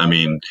point.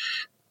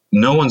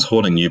 No one's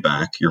holding you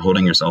back. You're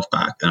holding yourself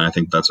back. And I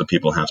think that's what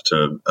people have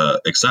to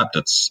accept.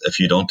 It's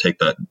if you don't take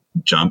that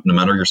jump, no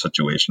matter your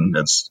situation,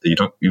 you've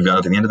got,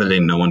 at the end of the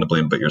day, no one to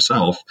blame but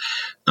yourself.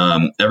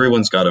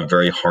 Everyone's got a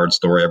very hard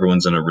story.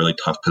 Everyone's in a really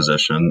tough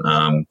position.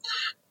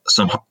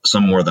 Some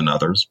more than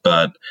others.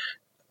 But,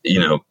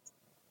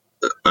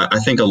 I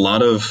think a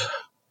lot of,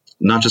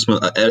 not just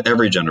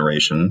every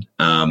generation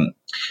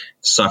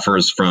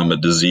suffers from a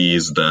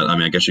disease that,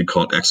 I guess you'd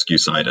call it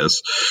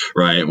excusitis,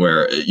 right?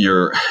 Where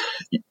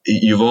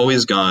you've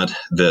always got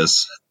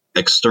this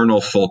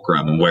external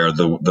fulcrum where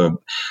the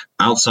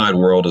outside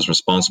world is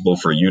responsible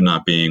for you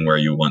not being where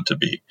you want to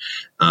be.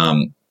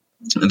 And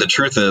the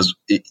truth is,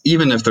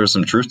 even if there's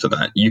some truth to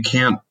that, you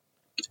can't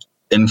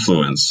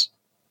influence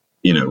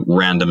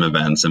random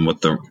events and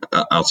what the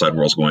outside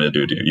world's going to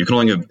do to you. You can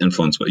only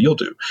influence what you'll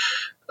do.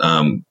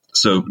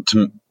 So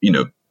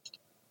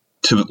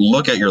to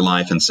look at your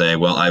life and say,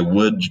 well, I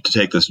would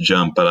take this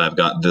jump, but I've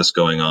got this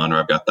going on or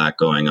I've got that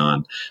going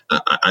on,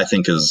 I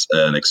think is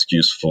an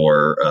excuse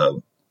for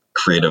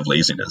creative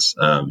laziness.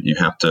 You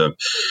have to,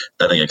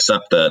 I think,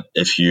 accept that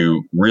if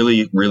you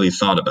really, really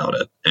thought about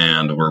it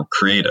and were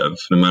creative,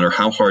 no matter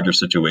how hard your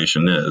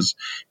situation is,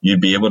 you'd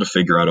be able to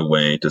figure out a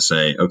way to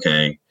say,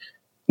 okay,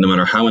 no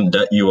matter how in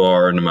debt you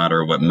are, no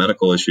matter what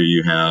medical issue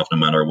you have, no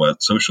matter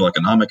what social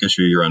economic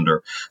issue you're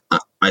under,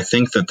 I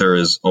think that there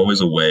is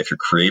always a way, if you're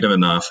creative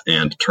enough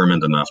and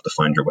determined enough, to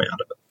find your way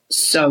out of it.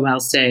 So well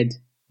said.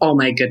 Oh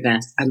my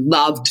goodness. I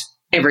loved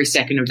every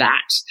second of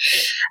that.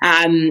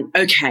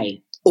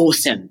 Okay,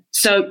 awesome.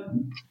 So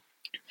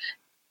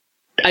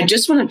I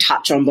just want to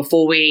touch on,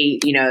 before we,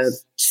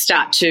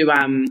 start to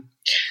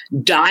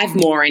dive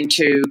more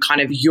into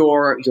kind of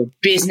your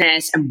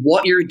business and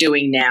what you're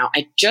doing now,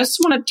 I just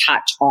want to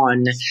touch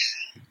on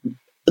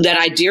that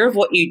idea of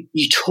what you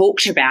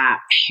talked about,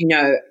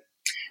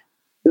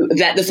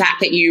 that the fact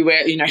that you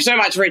were, so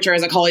much richer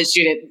as a college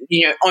student,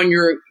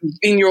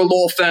 in your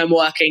law firm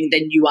working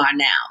than you are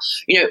now.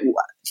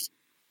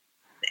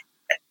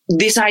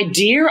 This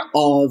idea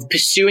of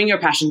pursuing your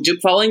passion,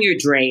 following your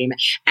dream,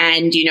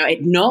 and,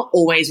 it not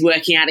always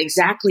working out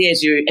exactly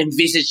as you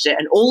envisaged it,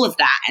 and all of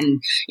that. And,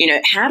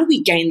 how do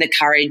we gain the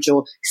courage,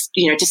 or,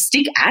 to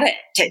stick at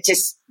it, to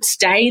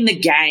stay in the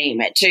game,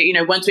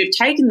 to, once we've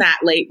taken that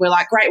leap, we're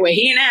like, great, we're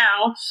here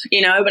now,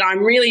 but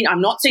I'm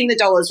not seeing the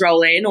dollars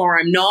roll in, or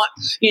I'm not,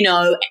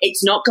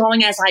 it's not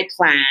going as I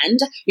planned.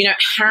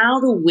 How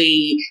do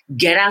we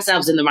get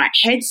ourselves in the right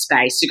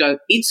headspace to go,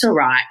 it's all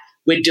right,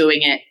 we're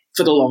doing it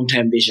for the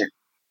long-term vision?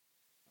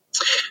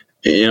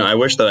 I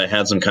wish that I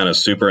had some kind of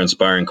super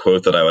inspiring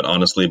quote that I would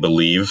honestly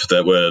believe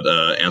that would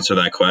answer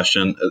that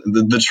question.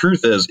 The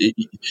truth is,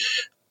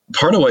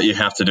 part of what you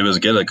have to do is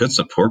get a good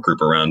support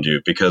group around you,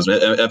 because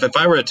if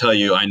I were to tell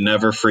you I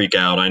never freak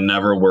out, I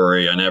never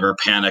worry, I never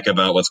panic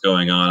about what's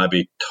going on, I'd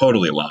be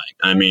totally lying.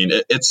 I mean,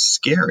 it's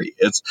scary.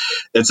 It's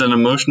an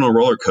emotional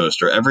roller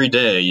coaster. Every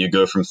day you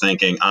go from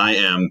thinking I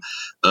am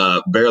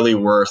barely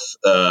worth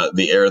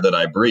the air that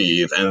I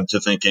breathe, and to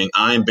thinking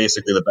I'm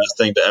basically the best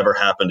thing to ever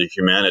happen to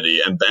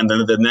humanity. And then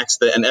the next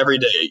day, and every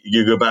day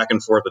you go back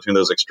and forth between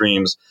those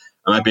extremes.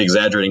 I might be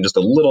exaggerating just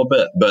a little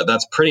bit, but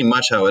that's pretty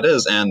much how it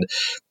is. And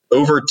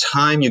over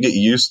time, you get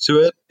used to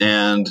it,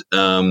 and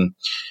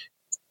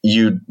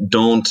you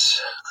don't,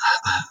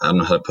 I don't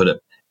know how to put it.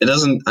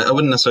 I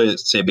wouldn't necessarily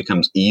say it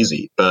becomes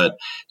easy, but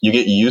you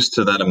get used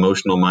to that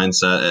emotional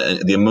mindset.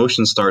 The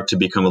emotions start to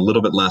become a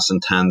little bit less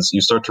intense. You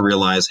start to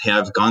realize, hey,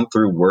 I've gone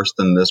through worse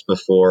than this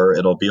before.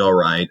 It'll be all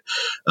right.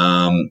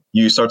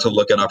 You start to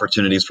look at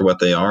opportunities for what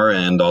they are,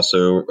 and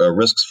also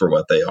risks for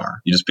what they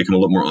are. You just become a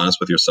little more honest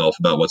with yourself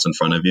about what's in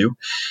front of you.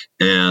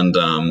 And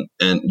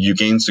you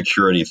gain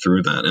security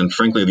through that. And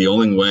frankly, the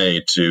only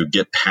way to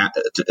get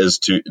is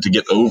to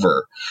get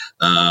over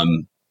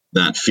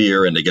that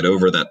fear and to get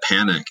over that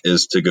panic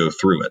is to go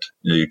through it.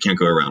 You can't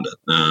go around it.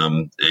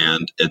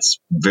 And it's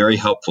very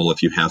helpful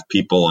if you have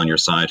people on your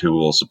side who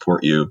will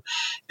support you.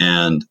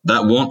 And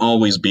that won't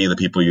always be the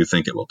people you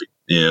think it will be.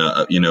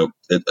 Yeah,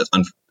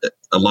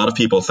 a lot of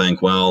people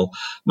think, well,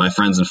 my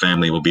friends and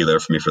family will be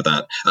there for me for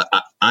that.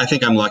 I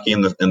think I'm lucky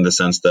in the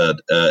sense that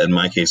in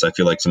my case, I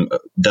feel like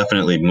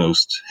definitely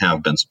most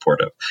have been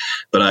supportive.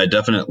 But I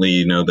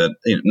definitely know that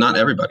not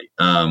everybody.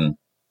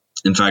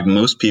 In fact,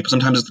 most people,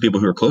 sometimes it's the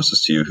people who are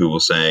closest to you who will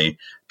say,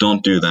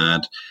 don't do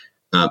that.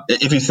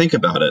 If you think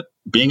about it,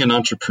 being an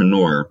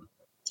entrepreneur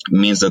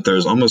means that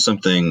there's almost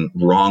something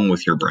wrong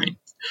with your brain.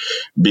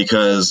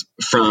 Because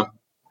from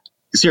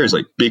an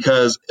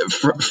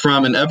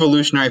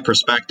evolutionary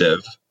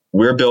perspective,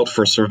 we're built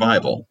for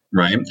survival,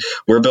 right?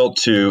 We're built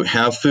to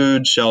have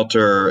food,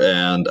 shelter,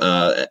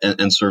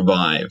 and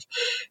survive.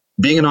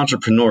 Being an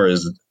entrepreneur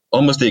is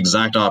almost the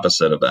exact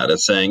opposite of that.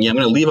 It's saying, I'm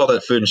going to leave all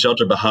that food and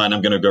shelter behind.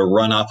 I'm going to go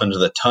run off into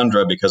the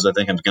tundra because I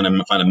think I'm going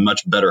to find a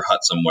much better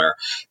hut somewhere.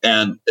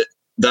 And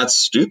that's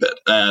stupid.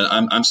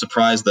 And I'm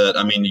surprised that,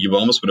 you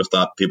almost would have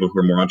thought people who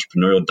are more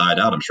entrepreneurial died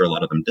out. I'm sure a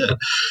lot of them did.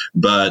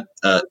 But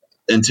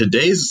in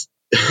today's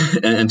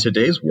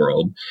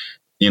world,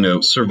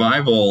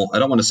 survival, I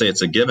don't want to say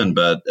it's a given,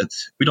 but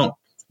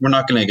we're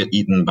not going to get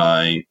eaten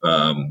by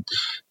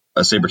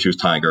a saber-toothed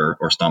tiger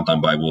or stomped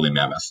on by a woolly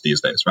mammoth these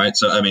days, right?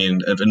 So,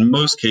 in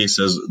most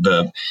cases,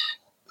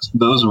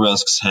 those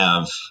risks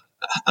have,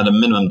 at a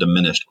minimum,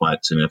 diminished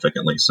quite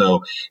significantly.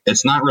 So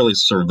it's not really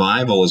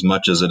survival as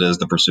much as it is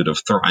the pursuit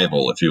of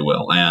thrival, if you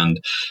will. And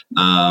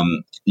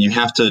you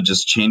have to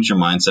just change your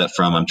mindset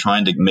from I'm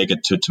trying to make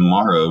it to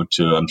tomorrow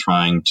to I'm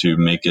trying to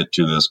make it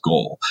to this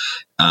goal.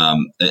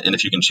 And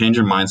if you can change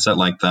your mindset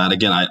like that,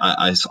 again,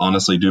 I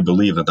honestly do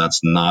believe that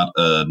that's not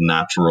a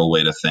natural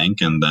way to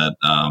think, and that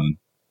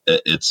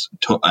it's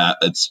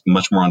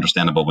much more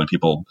understandable when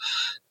people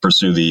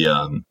pursue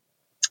the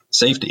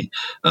safety.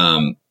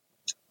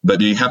 But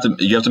you have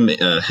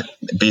to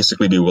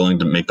basically be willing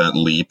to make that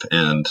leap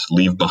and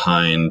leave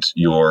behind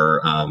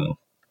your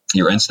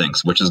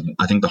instincts, which is,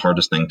 I think, the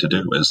hardest thing to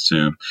do, is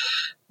to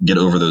get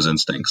over those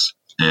instincts.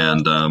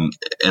 And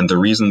the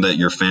reason that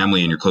your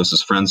family and your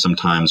closest friends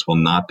sometimes will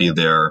not be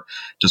there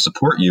to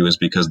support you is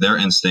because their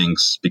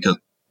instincts, because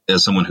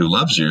as someone who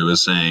loves you,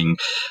 is saying,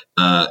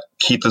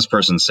 keep this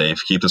person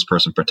safe, keep this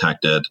person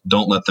protected.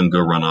 Don't let them go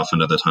run off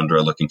into the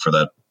tundra looking for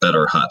that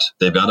better hut.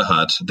 They've got a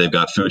hut. They've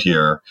got food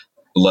here.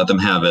 Let them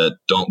have it.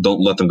 Don't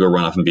let them go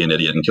run off and be an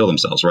idiot and kill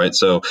themselves, right?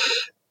 So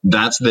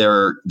that's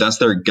their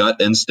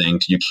gut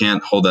instinct. You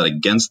can't hold that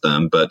against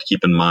them, but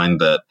keep in mind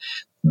that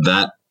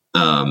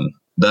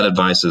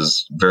advice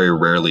is very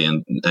rarely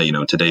in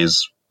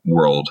today's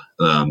world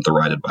the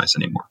right advice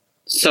anymore.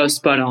 So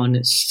spot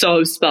on.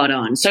 So spot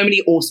on. So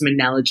many awesome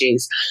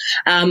analogies.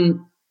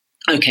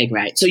 Okay,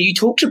 great. So you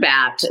talked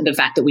about the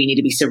fact that we need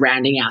to be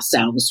surrounding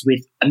ourselves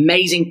with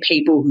amazing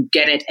people who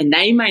get it, and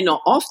they may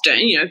not often,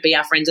 be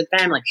our friends and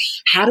family.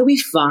 How do we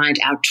find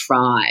our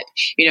tribe?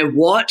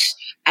 What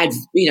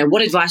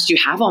advice do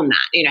you have on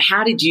that?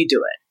 How did you do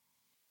it?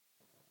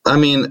 I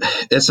mean,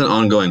 it's an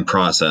ongoing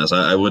process.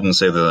 I wouldn't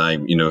say that I,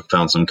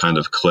 found some kind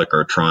of clique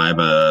or tribe.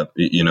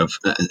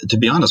 To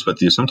be honest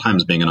with you,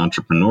 sometimes being an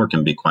entrepreneur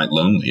can be quite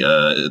lonely.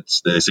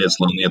 They say it's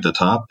lonely at the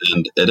top,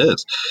 and it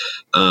is.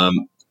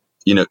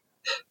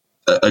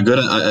 A good,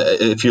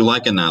 if you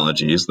like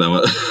analogies,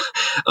 then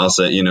I'll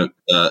say,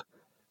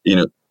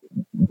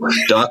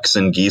 ducks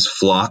and geese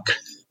flock,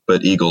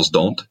 but eagles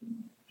don't,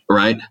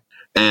 right?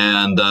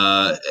 And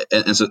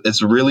so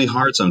it's really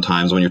hard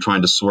sometimes when you're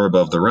trying to soar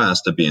above the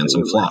rest to be in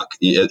some flock.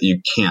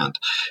 You can't.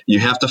 You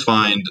have to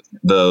find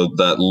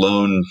that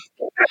lone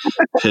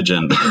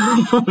pigeon,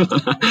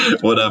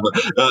 whatever.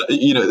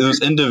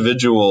 Those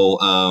individual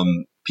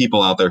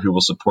people out there who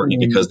will support you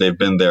because they've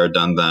been there,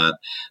 done that.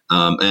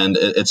 And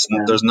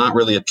there's not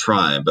really a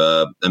tribe.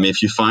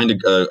 If you find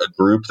a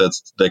group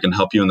that can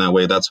help you in that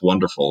way, that's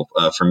wonderful.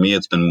 For me,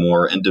 it's been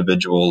more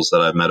individuals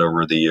that I've met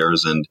over the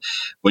years. And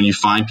when you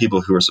find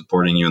people who are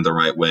supporting you in the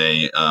right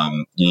way,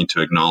 you need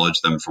to acknowledge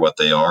them for what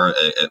they are,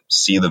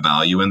 see the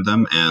value in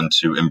them, and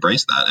to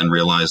embrace that and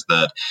realize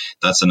that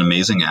that's an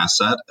amazing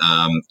asset.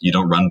 You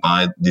don't run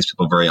by these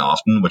people very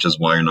often, which is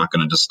why you're not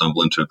going to just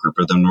stumble into a group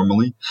of them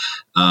normally.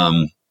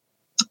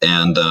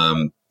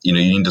 You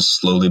need to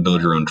slowly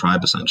build your own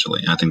tribe,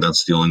 essentially. I think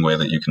that's the only way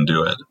that you can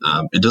do it.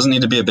 It doesn't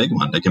need to be a big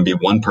one. It can be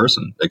one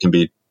person. It can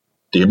be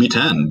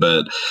 10,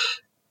 but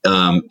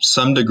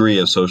some degree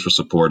of social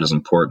support is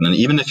important. And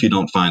even if you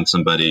don't find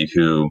somebody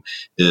who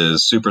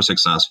is super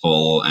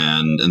successful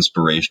and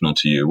inspirational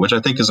to you, which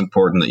I think is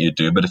important that you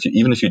do, but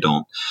even if you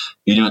don't,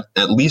 you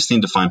at least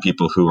need to find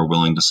people who are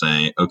willing to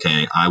say,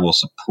 okay, I will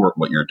support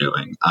what you're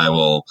doing.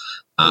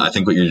 I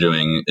think what you're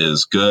doing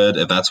is good.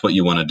 If that's what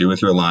you want to do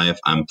with your life,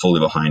 I'm fully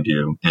behind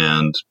you.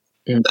 And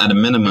at a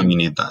minimum, you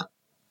need that,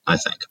 I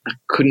think. I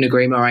couldn't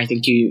agree more. I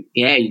think you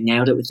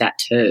nailed it with that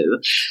too.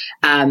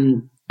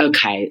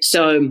 Okay.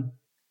 So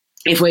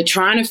if we're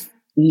trying to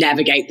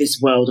navigate this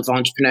world of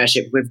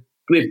entrepreneurship,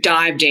 we've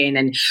dived in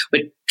and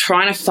we're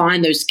trying to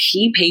find those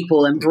key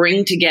people and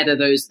bring together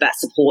that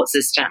support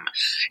system.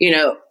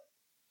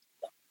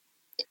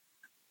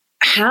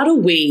 How do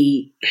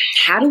we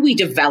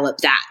develop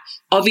that?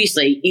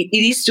 Obviously,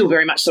 it is still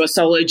very much so a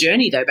solo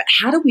journey, though. But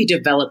how do we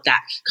develop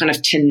that kind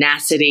of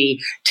tenacity,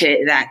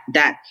 to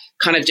that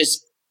kind of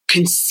just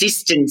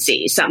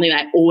consistency? Something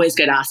that I always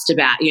get asked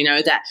about.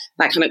 That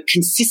kind of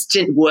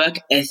consistent work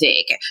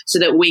ethic, so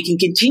that we can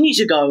continue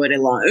to go it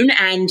alone,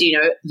 and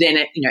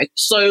then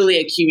slowly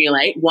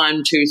accumulate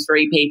 1, 2,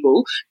 3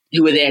 people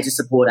who are there to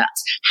support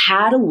us.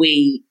 How do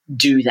we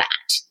do that?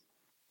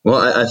 Well,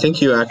 I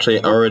think you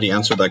actually already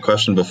answered that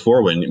question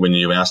before when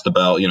you asked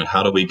about,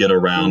 how do we get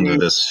around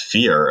this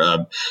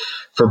fear?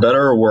 For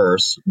better or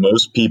worse,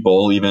 most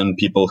people, even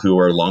people who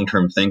are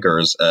long-term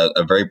thinkers at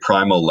a very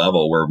primal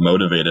level, we're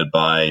motivated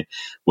by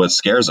what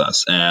scares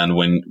us. And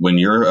when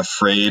you're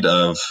afraid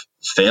of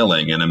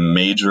failing in a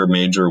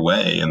major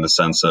way, in the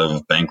sense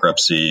of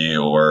bankruptcy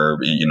or,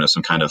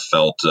 some kind of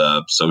felt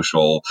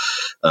social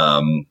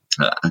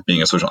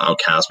being a social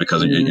outcast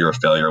because you're a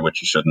failure,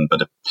 which you shouldn't.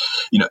 But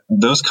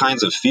those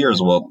kinds of fears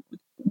will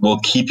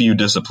keep you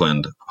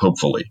disciplined.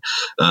 Hopefully,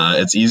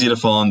 it's easy to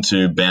fall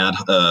into bad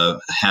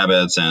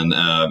habits and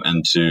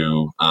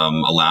to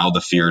allow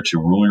the fear to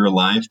rule your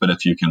life. But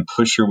if you can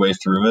push your way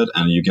through it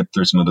and you get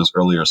through some of those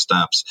earlier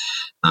steps,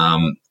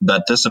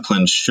 that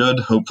discipline should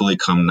hopefully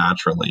come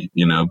naturally.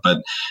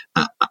 But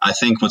I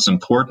think what's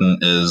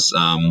important is,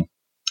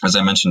 as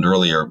I mentioned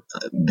earlier,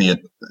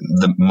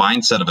 the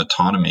mindset of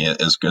autonomy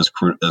is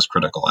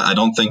critical. I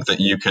don't think that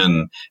you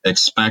can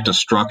expect a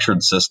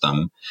structured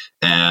system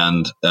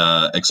and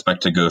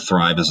expect to go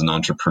thrive as an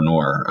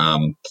entrepreneur.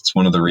 It's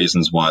one of the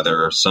reasons why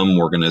there are some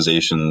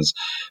organizations.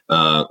 There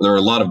are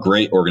a lot of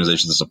great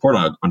organizations that support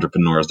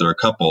entrepreneurs. There are a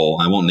couple,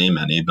 I won't name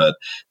any, but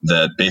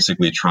that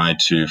basically try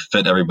to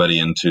fit everybody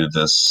into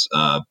this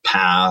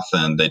path,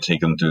 and they take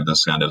them through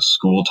this kind of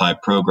school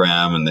type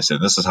program, and they say,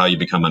 this is how you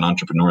become an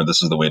entrepreneur.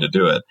 This is the way to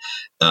do it.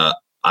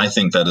 I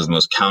think that is the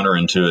most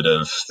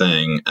counterintuitive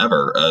thing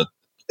ever.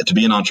 To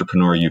be an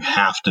entrepreneur, you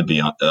have to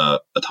be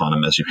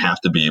autonomous. You have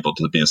to be able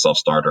to be a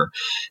self-starter.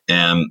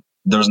 And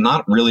there's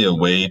not really a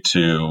way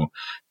to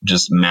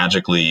just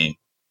magically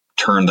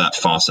turn that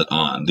faucet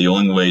on. The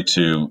only way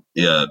to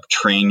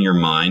train your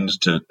mind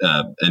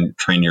and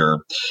train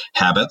your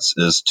habits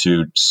is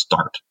to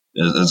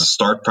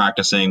start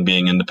practicing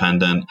being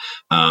independent.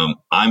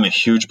 I'm a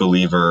huge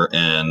believer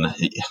in,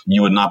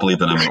 you would not believe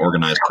that I'm an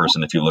organized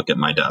person if you look at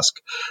my desk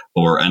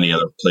or any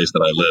other place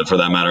that I live, for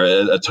that matter,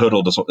 a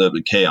total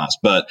chaos.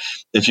 But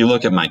if you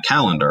look at my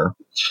calendar,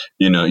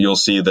 you'll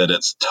see that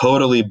it's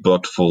totally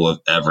booked full of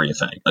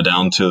everything,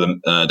 down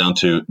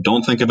to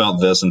don't think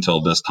about this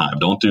until this time,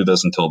 don't do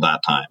this until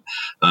that time.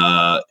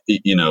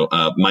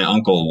 My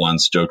uncle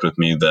once joked with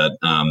me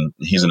that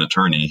he's an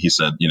attorney. He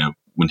said,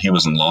 when he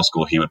was in law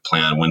school, he would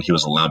plan when he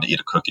was allowed to eat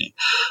a cookie.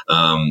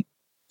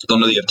 Don't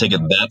know that you have to take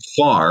it that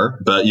far,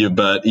 but you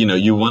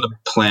want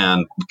to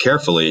plan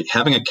carefully,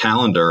 having a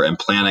calendar and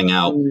planning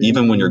out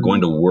even when you're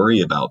going to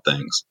worry about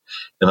things.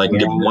 If I can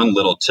give one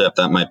little tip,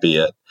 that might be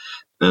it.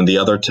 And the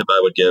other tip I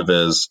would give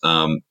is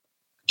to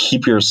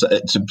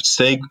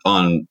stay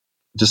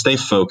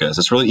focused.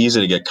 It's really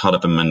easy to get caught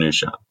up in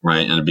minutia,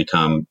 right, and to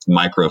become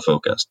micro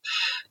focused.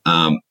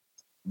 You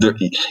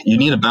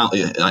need a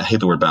balance. I hate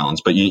the word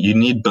balance, but you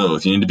need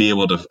both. You need to be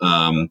able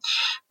to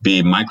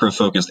be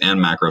micro-focused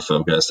and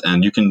macro-focused.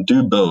 And you can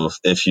do both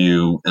if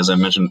you, as I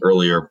mentioned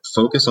earlier,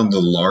 focus on the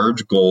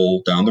large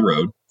goal down the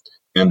road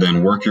and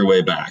then work your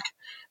way back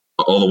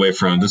all the way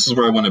from this is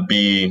where I want to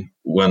be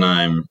when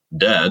I'm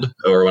dead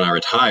or when I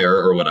retire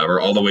or whatever,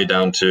 all the way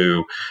down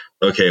to,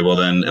 okay, well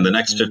then in the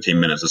next 15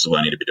 minutes, this is what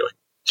I need to be doing,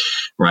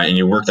 right? And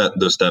you work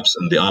those steps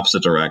in the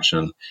opposite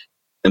direction.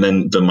 And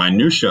then the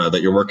minutia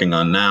that you're working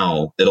on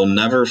now, it'll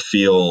never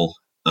feel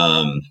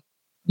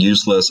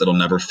useless. It'll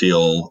never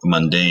feel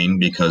mundane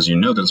because you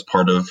know that it's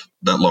part of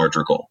that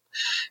larger goal.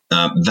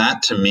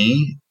 That to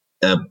me,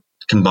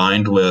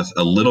 combined with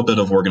a little bit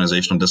of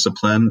organizational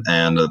discipline,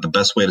 and the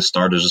best way to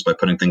start is just by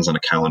putting things on a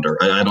calendar.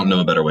 I don't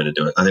know a better way to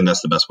do it. I think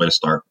that's the best way to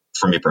start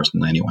for me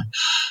personally anyway.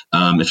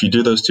 If you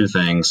do those two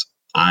things,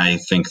 I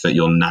think that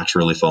you'll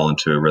naturally fall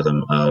into a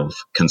rhythm of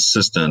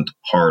consistent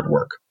hard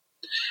work.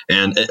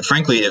 And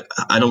frankly,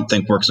 I don't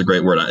think work's a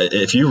great word.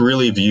 If you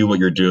really view what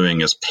you're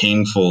doing as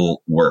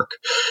painful work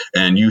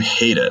and you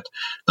hate it,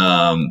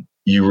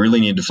 you really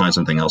need to find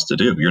something else to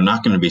do. You're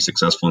not going to be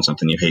successful in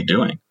something you hate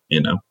doing,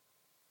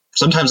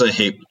 Sometimes I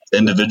hate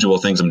individual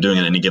things I'm doing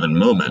at any given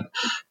moment,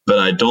 but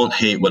I don't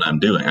hate what I'm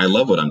doing. I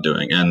love what I'm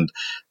doing. And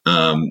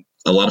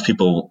a lot of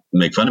people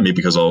make fun of me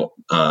because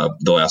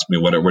they'll ask me,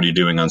 what are you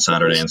doing on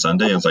Saturday and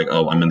Sunday? And it's like,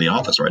 oh, I'm in the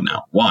office right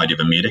now. Why? Do you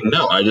have a meeting?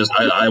 No,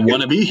 I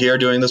want to be here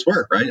doing this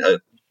work, right?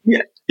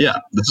 Yeah,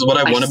 this is what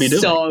I want to be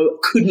doing. So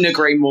couldn't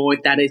agree more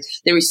with that.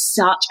 There is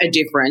such a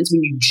difference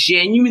when you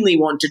genuinely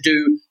want to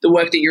do the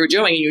work that you're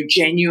doing and you're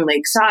genuinely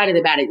excited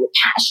about it, you're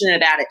passionate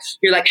about it.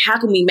 You're like, how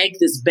can we make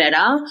this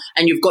better?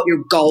 And you've got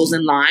your goals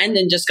in line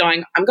than just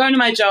going, I'm going to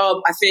my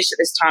job, I finish at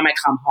this time, I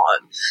come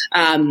home.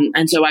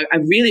 And so I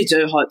really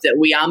do hope that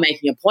we are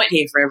making a point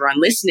here for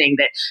everyone listening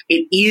that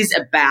it is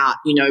about,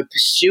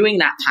 pursuing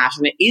that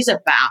passion. It is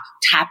about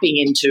tapping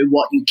into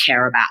what you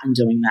care about and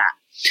doing that.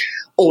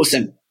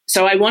 Awesome.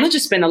 So I wanted to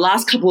spend the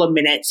last couple of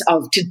minutes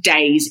of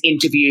today's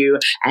interview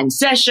and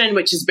session,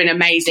 which has been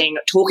amazing,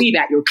 talking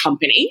about your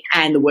company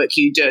and the work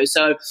you do.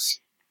 So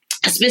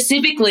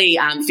specifically,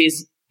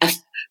 Fizna.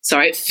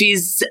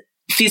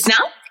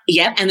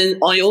 Yeah, and then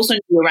I also know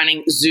you're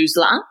running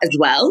Zoozla as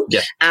well.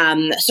 Yeah.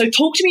 So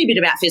talk to me a bit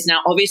about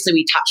Fizna. Obviously,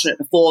 we touched on it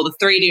before, the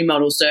 3D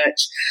model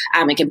search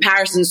and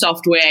comparison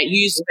software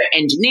used for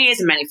engineers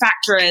and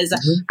manufacturers,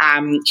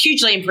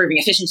 hugely improving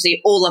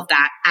efficiency, all of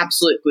that,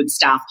 absolute good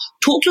stuff.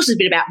 Talk to us a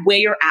bit about where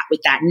you're at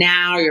with that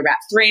now. You're about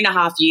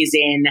 3.5 years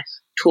in.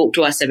 Talk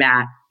to us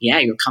about,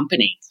 your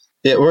company.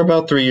 Yeah, we're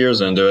about 3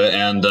 years into it.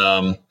 And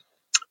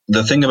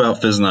the thing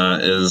about Fizna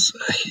is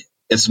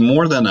it's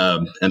more than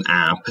an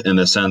app in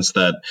the sense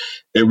that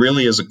it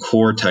really is a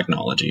core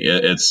technology.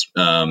 It's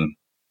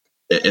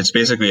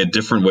basically a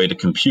different way to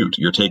compute.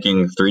 You're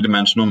taking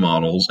three-dimensional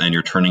models and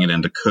you're turning it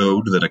into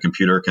code that a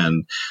computer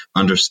can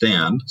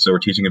understand. So we're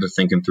teaching it to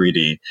think in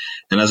 3D.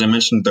 And as I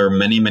mentioned, there are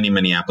many, many,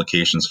 many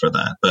applications for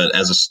that. But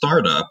as a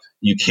startup,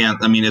 you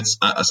can't,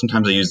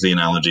 sometimes I use the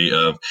analogy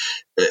of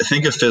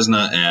think of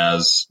Fizna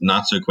as,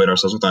 not to equate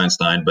ourselves with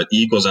Einstein, but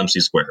E equals MC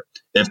squared.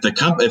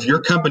 If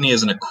your company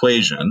is an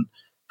equation,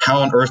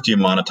 how on earth do you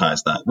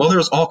monetize that? Well,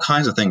 there's all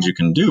kinds of things you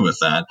can do with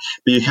that,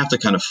 but you have to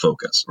kind of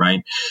focus,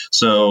 right?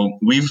 So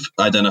we've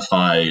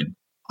identified,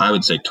 I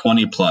would say,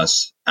 20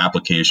 plus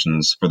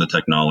applications for the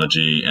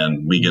technology,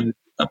 and we get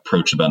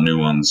approached about new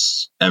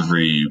ones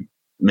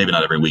maybe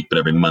not every week, but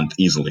every month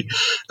easily.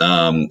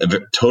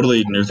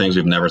 Totally new things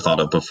we've never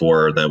thought of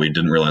before that we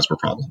didn't realize were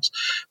problems.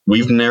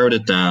 We've narrowed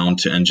it down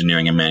to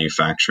engineering and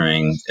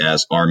manufacturing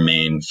as our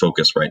main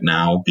focus right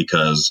now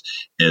because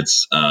it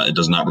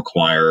does not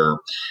require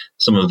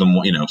some of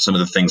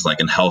the things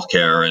like in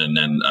healthcare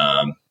and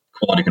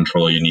quality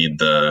control, you need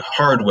the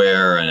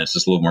hardware and it's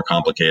just a little more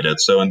complicated.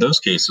 So in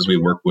those cases, we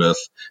work with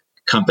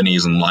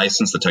companies and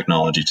license the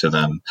technology to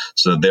them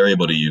so that they're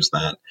able to use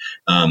that.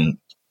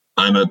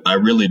 I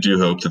really do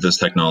hope that this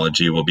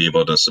technology will be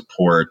able to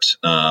support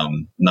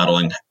not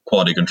only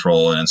quality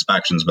control and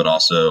inspections, but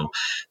also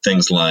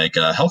things like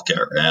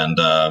healthcare.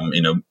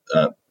 And,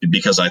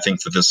 because I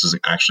think that this is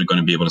actually going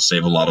to be able to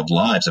save a lot of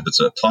lives if it's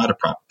applied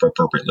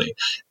appropriately.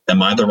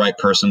 Am I the right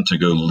person to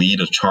go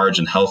lead a charge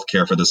in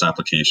healthcare for this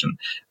application?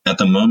 At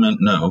the moment,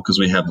 no, because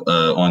we have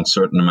on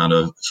certain amount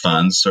of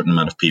funds, certain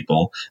amount of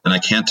people, and I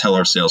can't tell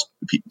our sales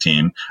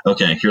team,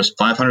 okay, here's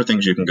 500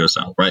 things you can go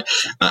sell, right?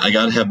 I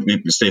got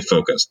to stay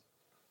focused.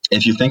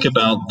 If you think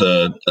about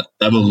the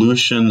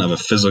evolution of a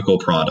physical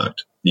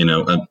product,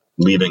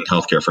 leaving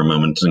healthcare for a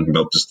moment, thinking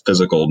about just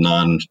physical,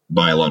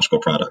 non-biological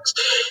products,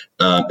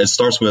 it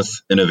starts with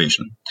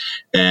innovation.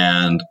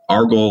 And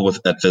our goal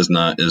at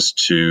FISNA is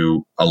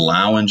to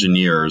allow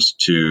engineers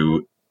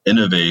to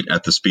innovate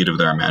at the speed of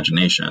their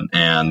imagination.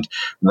 And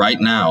right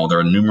now, there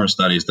are numerous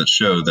studies that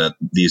show that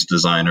these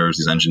designers,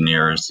 these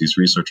engineers, these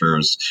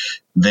researchers,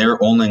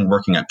 they're only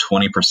working at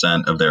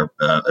 20% of their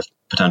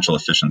potential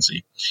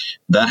efficiency.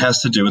 That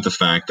has to do with the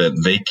fact that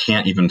they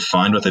can't even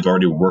find what they've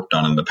already worked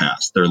on in the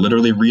past. They're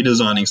literally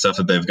redesigning stuff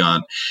that they've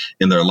got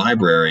in their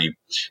library.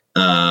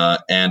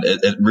 And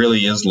it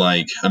really is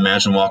like,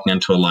 imagine walking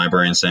into a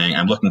library and saying,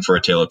 I'm looking for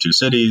A Tale of Two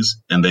Cities.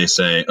 And they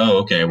say, oh,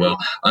 okay, well,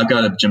 I've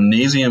got a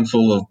gymnasium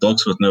full of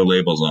books with no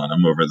labels on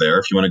them over there.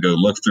 If you want to go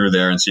look through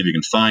there and see if you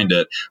can find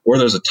it, or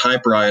there's a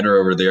typewriter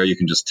over there, you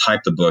can just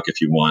type the book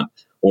if you want.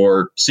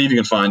 Or see if you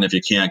can find it. If you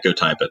can't, go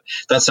type it.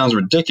 That sounds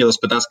ridiculous,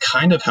 but that's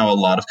kind of how a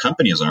lot of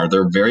companies are.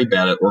 They're very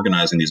bad at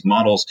organizing these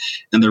models.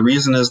 And the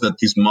reason is that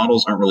these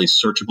models aren't really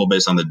searchable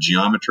based on the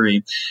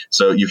geometry.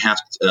 So you have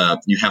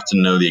to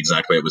know the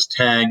exact way it was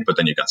tagged, but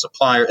then you've got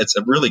supplier. It's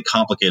a really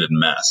complicated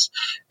mess.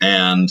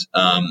 And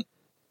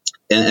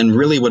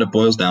really what it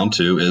boils down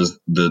to is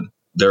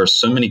there are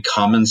so many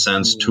common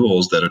sense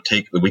tools that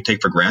we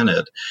take for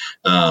granted.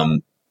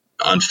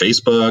 On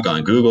Facebook,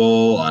 on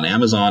Google, on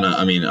Amazon,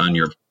 on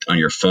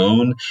your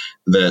phone,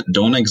 that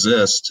don't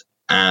exist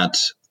at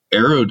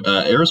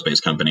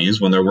aerospace companies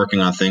when they're working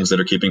on things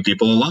that are keeping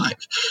people alive.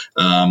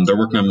 They're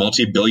working on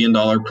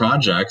multi-billion-dollar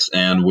projects,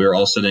 and we're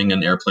all sitting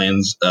in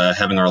airplanes,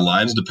 having our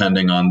lives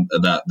depending on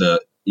the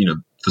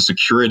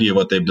security of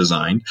what they've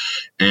designed.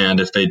 And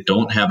if they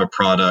don't have a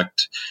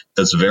product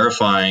that's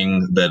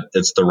verifying that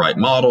it's the right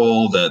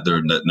model,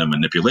 that no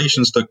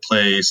manipulations took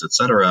place, et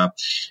cetera,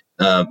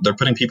 they're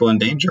putting people in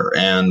danger.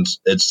 And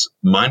it's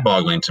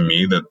mind-boggling to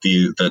me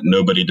that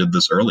nobody did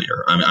this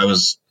earlier.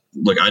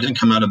 I didn't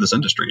come out of this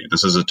industry.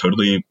 This is a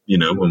totally,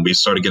 when we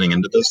started getting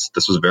into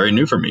this was very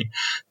new for me.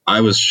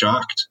 I was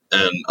shocked.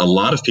 And a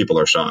lot of people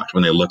are shocked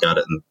when they look at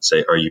it and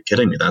say, are you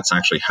kidding me? That's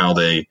actually how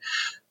they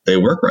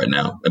work right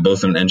now,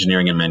 both in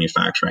engineering and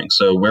manufacturing.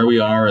 So where we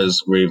are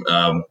is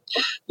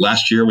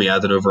last year we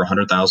added over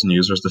 100,000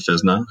 users to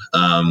FISNA.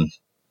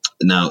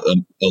 Now, a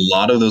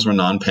lot of those were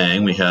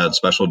non-paying. We had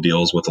special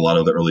deals with a lot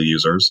of the early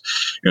users.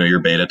 Your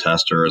beta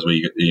testers,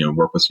 we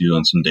work with you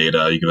on some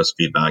data, you give us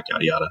feedback,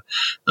 yada,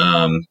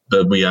 yada.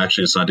 But we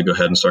actually decided to go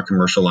ahead and start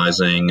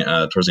commercializing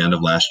towards the end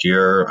of last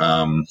year.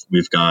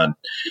 We've got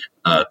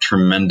a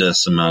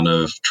tremendous amount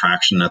of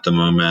traction at the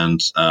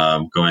moment,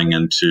 going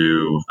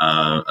into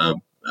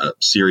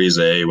Series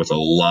A with a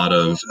lot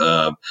of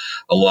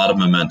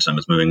momentum.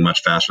 It's moving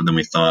much faster than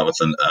we thought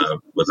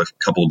with a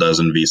couple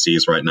dozen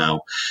VCs right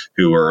now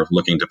who are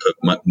looking to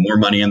put more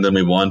money in than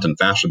we want and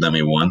faster than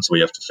we want. So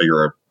we have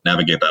to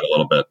navigate that a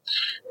little bit.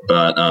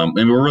 But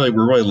we're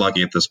really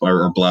lucky at this point,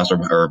 or blessed,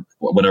 or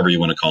whatever you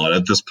want to call it,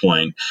 at this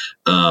point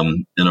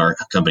in our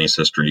company's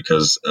history,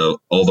 because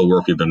all the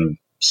work we've been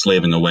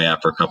slaving away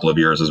at for a couple of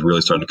years is really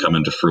starting to come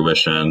into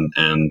fruition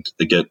and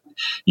to get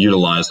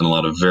utilized in a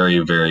lot of very,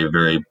 very,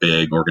 very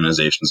big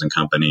organizations and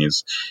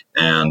companies,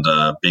 and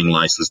being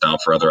licensed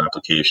out for other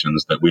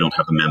applications that we don't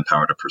have the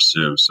manpower to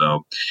pursue.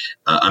 So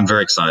I'm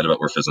very excited about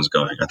where FISNA's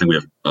going. I think we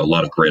have a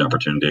lot of great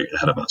opportunity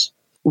ahead of us.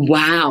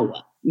 Wow.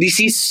 This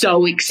is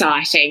so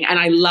exciting. And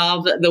I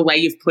love the way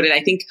you've put it.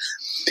 I think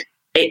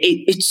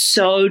it's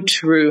so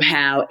true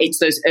how it's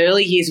those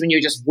early years when you're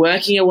just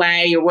working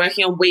away, you're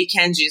working on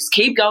weekends, you just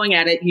keep going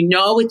at it.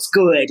 It's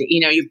good.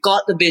 You've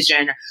got the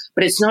vision,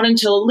 but it's not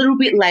until a little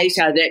bit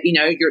later that,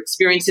 you're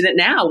experiencing it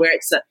now, where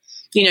it's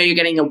you're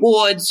getting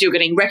awards, you're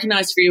getting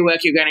recognized for your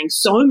work, you're getting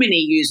so many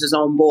users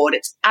on board.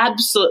 It's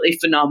absolutely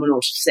phenomenal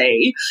to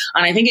see.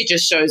 And I think it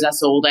just shows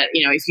us all that,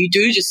 if you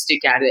do just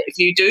stick at it, if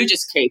you do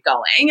just keep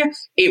going,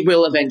 it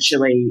will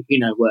eventually,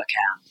 work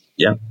out.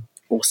 Yeah.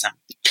 Awesome.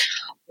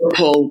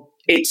 Paul,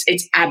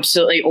 it's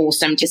absolutely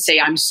awesome to see.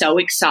 I'm so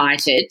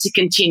excited to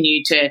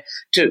continue to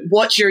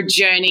watch your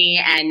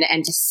journey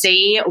and to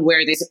see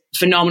where this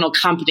phenomenal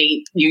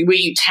company, where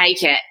you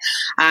take it,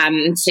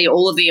 and see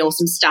all of the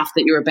awesome stuff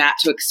that you're about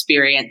to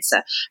experience.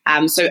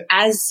 So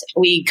as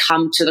we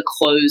come to the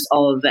close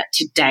of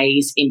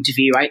today's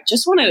interview, I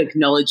just want to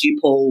acknowledge you,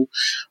 Paul,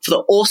 for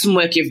the awesome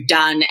work you've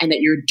done and that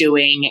you're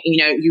doing.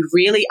 You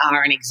really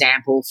are an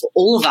example for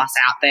all of us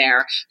out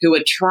there who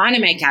are trying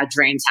to make our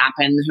dreams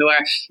happen, who are,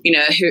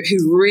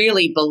 who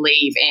really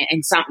believe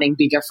in something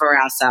bigger for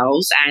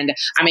ourselves. And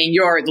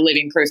you're the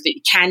living proof that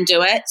you can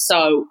do it.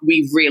 So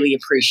we really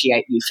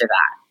appreciate you for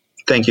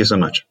that. Thank you so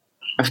much.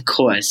 Of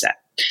course.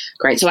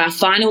 Great. So our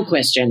final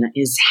question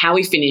is how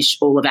we finish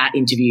all of our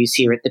interviews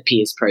here at the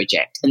Peers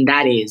Project. And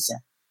that is,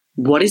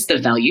 what is the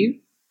value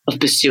of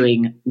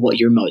pursuing what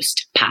you're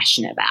most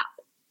passionate about?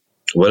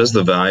 What is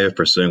the value of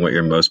pursuing what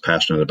you're most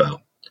passionate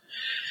about?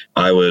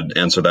 I would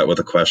answer that with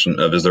a question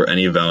of, is there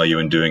any value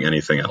in doing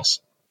anything else?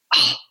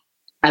 Oh,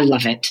 I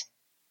love it.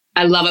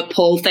 I love it,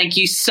 Paul. Thank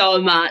you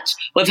so much.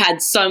 We've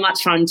had so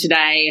much fun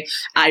today.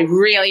 I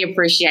really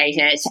appreciate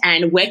it.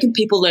 And where can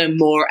people learn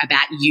more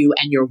about you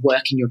and your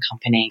work and your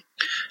company?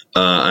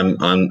 I'm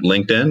on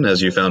LinkedIn,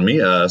 as you found me.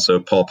 So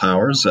Paul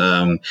Powers.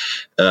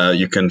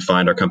 You can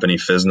find our company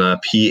PHYSNA,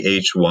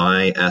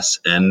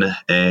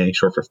 PHYSNA,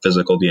 short for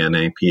physical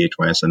DNA,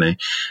 PHYSNA.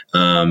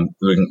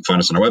 You can find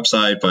us on our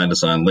website, find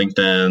us on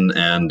LinkedIn,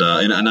 and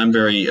I'm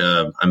very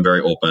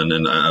open,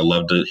 and I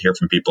love to hear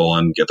from people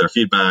and get their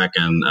feedback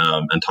and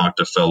talk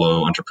to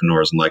fellow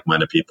entrepreneurs and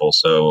like-minded people.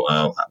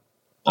 So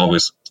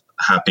always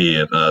happy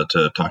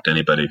to talk to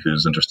anybody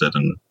who's interested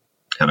in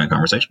having a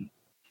conversation.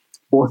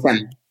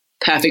 Awesome.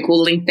 Perfect.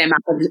 We'll link them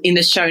up in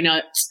the show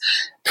notes.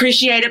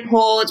 Appreciate it,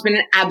 Paul. It's been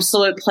an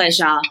absolute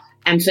pleasure.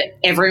 And for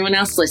everyone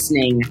else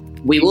listening,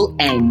 we will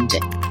end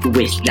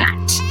with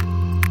that.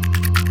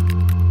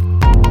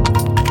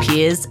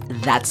 Peers,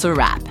 that's a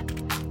wrap.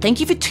 Thank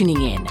you for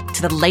tuning in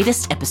to the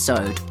latest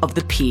episode of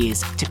the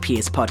Peers to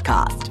Peers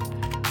podcast.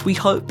 We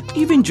hope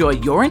you've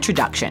enjoyed your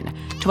introduction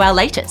to our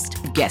latest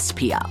guest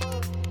peer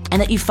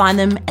and that you find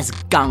them as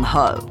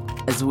gung-ho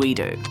as we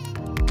do,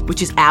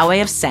 which is our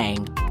way of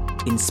saying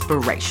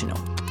inspirational.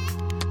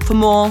 For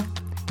more,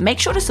 make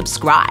sure to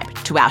subscribe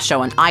to our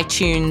show on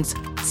iTunes,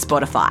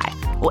 Spotify,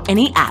 or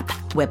any app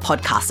where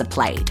podcasts are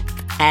played,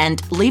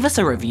 and leave us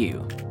a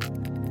review.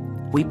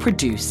 We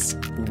produce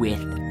with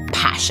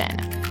passion,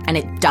 and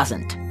it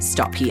doesn't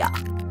stop here.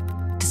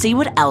 To see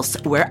what else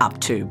we're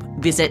up to,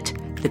 visit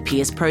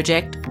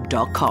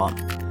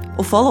thepeersproject.com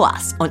or follow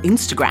us on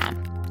Instagram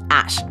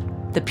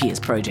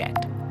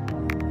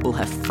 @thepeersproject. We'll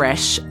have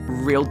fresh,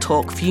 real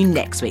talk for you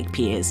next week,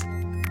 peers.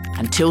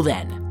 Until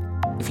then,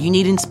 if you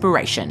need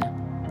inspiration,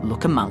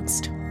 look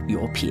amongst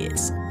your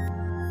peers.